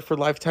Award for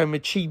Lifetime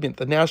Achievement,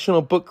 the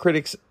National Book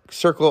Critics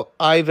Circle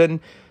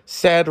Ivan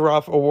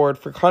Sadrov Award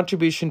for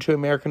Contribution to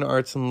American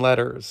Arts and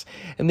Letters,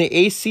 and the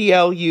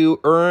ACLU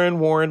Erwin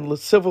Warren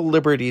Civil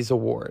Liberties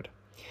Award.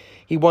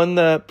 He won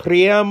the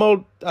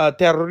Premio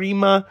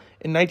Terrima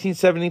in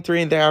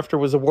 1973 and thereafter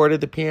was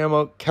awarded the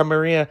Premio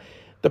Camarilla,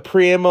 the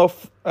Premio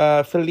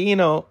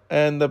Felino,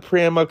 and the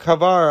Premio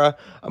Cavara,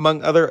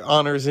 among other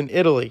honors in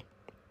Italy.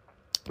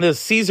 The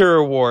Caesar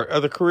Award,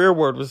 the Career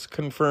Award, was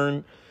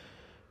conferred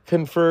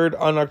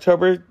on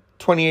October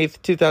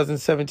 28th,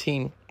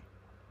 2017.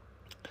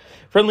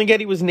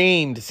 Ferlinghetti was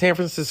named San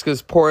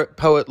Francisco's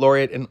Poet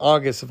Laureate in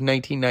August of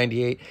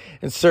 1998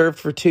 and served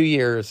for 2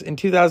 years. In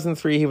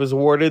 2003, he was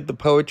awarded the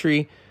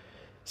Poetry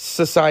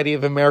Society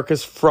of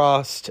America's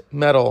Frost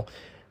Medal,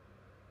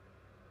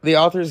 the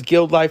Authors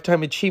Guild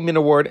Lifetime Achievement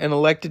Award, and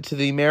elected to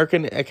the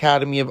American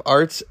Academy of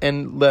Arts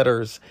and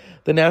Letters.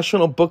 The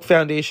National Book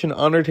Foundation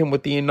honored him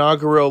with the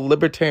inaugural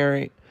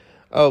Literarian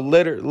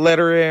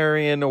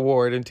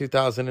Award in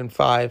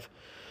 2005,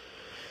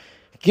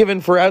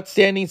 given for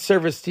outstanding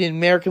service to the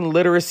American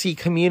literacy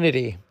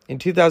community. In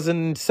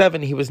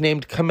 2007, he was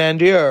named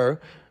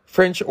Commandeur,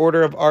 French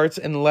Order of Arts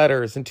and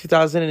Letters. In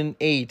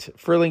 2008,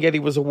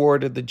 Ferlinghetti was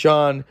awarded the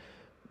John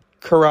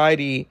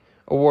Caridi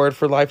Award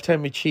for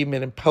Lifetime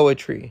Achievement in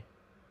Poetry.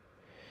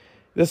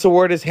 This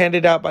award is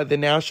handed out by the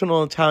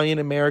National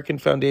Italian-American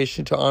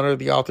Foundation to honor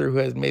the author who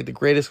has made the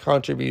greatest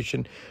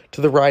contribution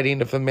to the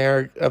writing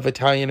of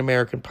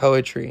Italian-American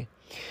poetry.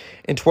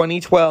 In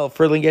 2012,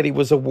 Ferlinghetti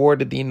was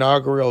awarded the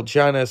inaugural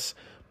Janus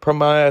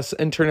Promias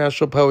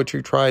International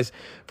Poetry Prize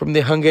from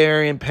the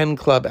Hungarian Pen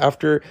Club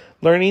after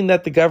learning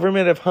that the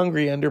government of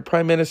Hungary, under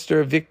Prime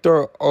Minister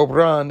Viktor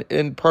Orbán,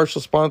 and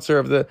partial sponsor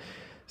of the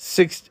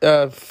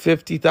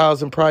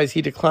 50,000 prize,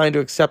 he declined to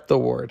accept the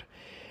award.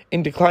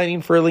 In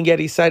declining,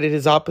 Ferlinghetti cited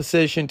his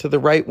opposition to the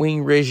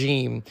right-wing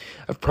regime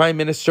of Prime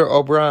Minister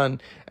Orbán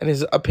and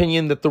his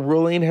opinion that the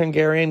ruling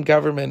Hungarian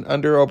government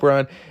under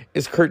Orbán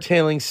is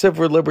curtailing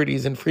civil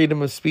liberties and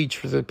freedom of speech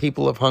for the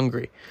people of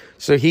Hungary.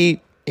 So he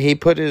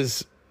put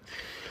his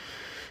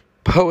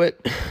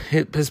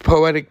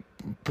poetic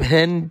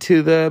pen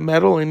to the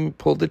metal and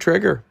pulled the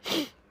trigger.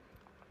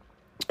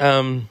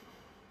 Okay,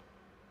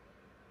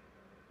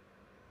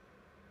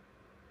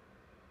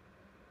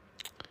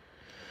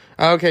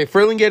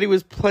 Ferlinghetti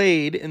was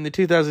played in the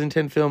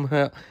 2010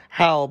 film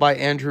Hal by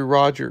Andrew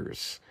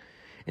Rogers.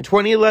 In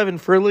 2011,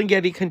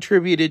 Ferlinghetti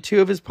contributed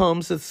 2 of his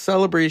poems to the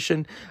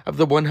celebration of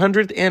the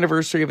 100th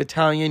anniversary of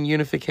Italian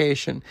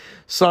unification,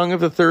 Song of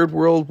the Third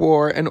World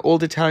War, and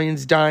Old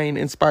Italians Dying,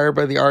 inspired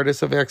by the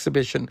artists of the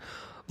exhibition.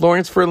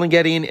 Lawrence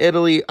Ferlinghetti in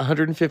Italy,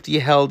 150,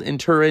 held in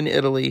Turin,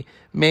 Italy,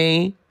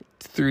 May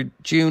through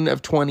June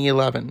of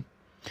 2011.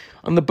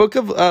 On the Book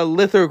of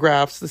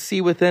Lithographs, The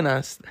Sea Within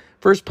Us,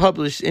 first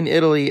published in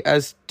Italy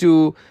as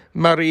Tu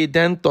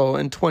Maridento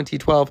in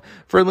 2012,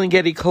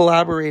 Ferlinghetti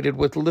collaborated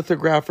with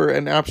lithographer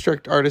and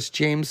abstract artist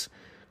James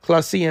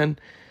Clausian.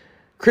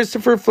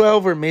 Christopher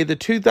Felver made the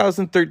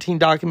 2013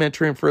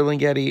 documentary on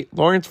Ferlinghetti,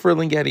 Lawrence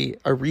Ferlinghetti,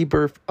 A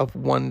Rebirth of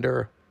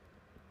Wonder.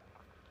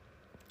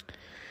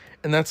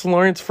 And that's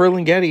Lawrence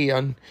Ferlinghetti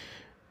on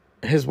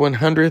his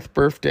 100th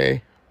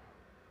birthday.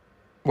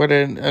 What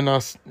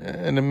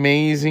an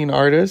amazing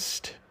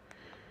artist,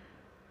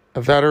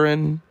 a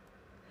veteran,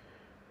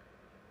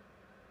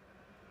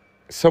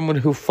 someone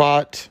who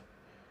fought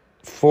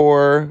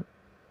for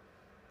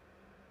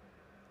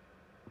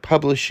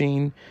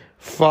publishing,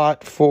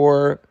 fought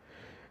for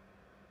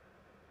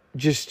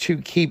just to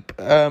keep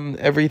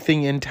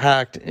everything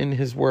intact in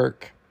his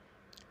work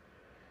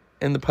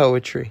and the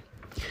poetry.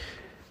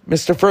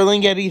 Mr.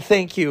 Ferlinghetti,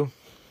 thank you.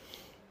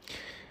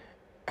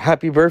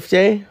 Happy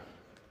birthday,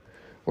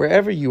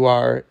 wherever you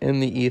are in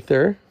the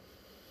ether.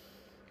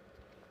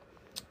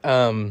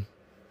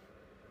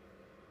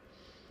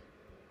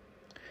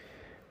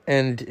 And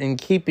in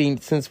keeping,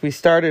 since we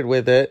started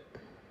with it,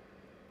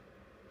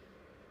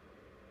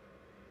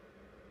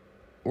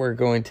 we're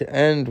going to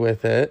end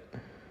with it.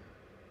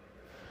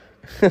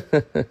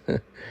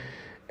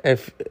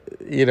 If,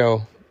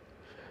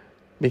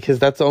 because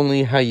that's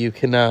only how you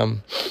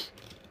can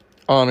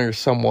honor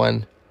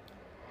someone,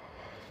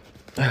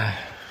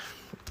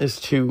 is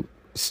to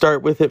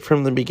start with it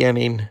from the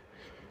beginning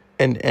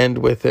and end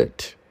with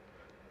it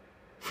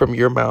from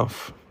your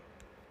mouth.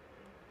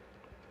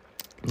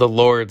 The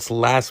Lord's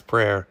Last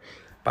Prayer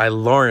by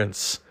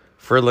Lawrence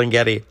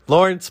Ferlinghetti.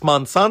 Lawrence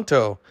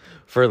Monsanto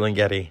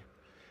Ferlinghetti.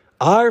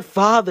 Our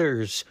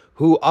fathers,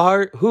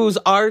 whose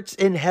art's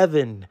in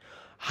heaven,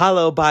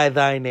 hallowed by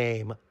thy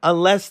name.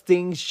 Unless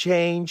things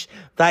change,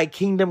 thy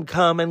kingdom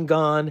come and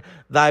gone,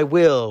 thy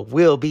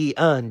will be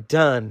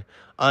undone,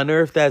 on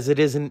earth as it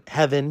is in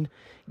heaven.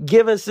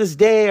 Give us this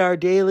day our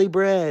daily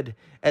bread,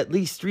 at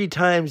least 3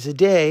 times a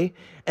day,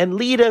 and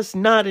lead us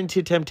not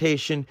into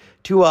temptation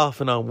too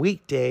often on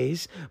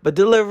weekdays, but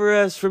deliver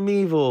us from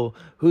evil,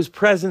 whose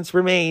presence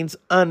remains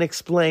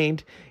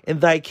unexplained in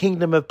thy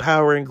kingdom of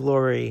power and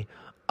glory.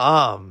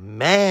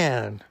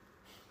 Amen.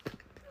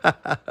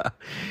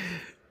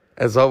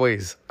 As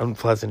always,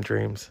 unpleasant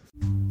dreams.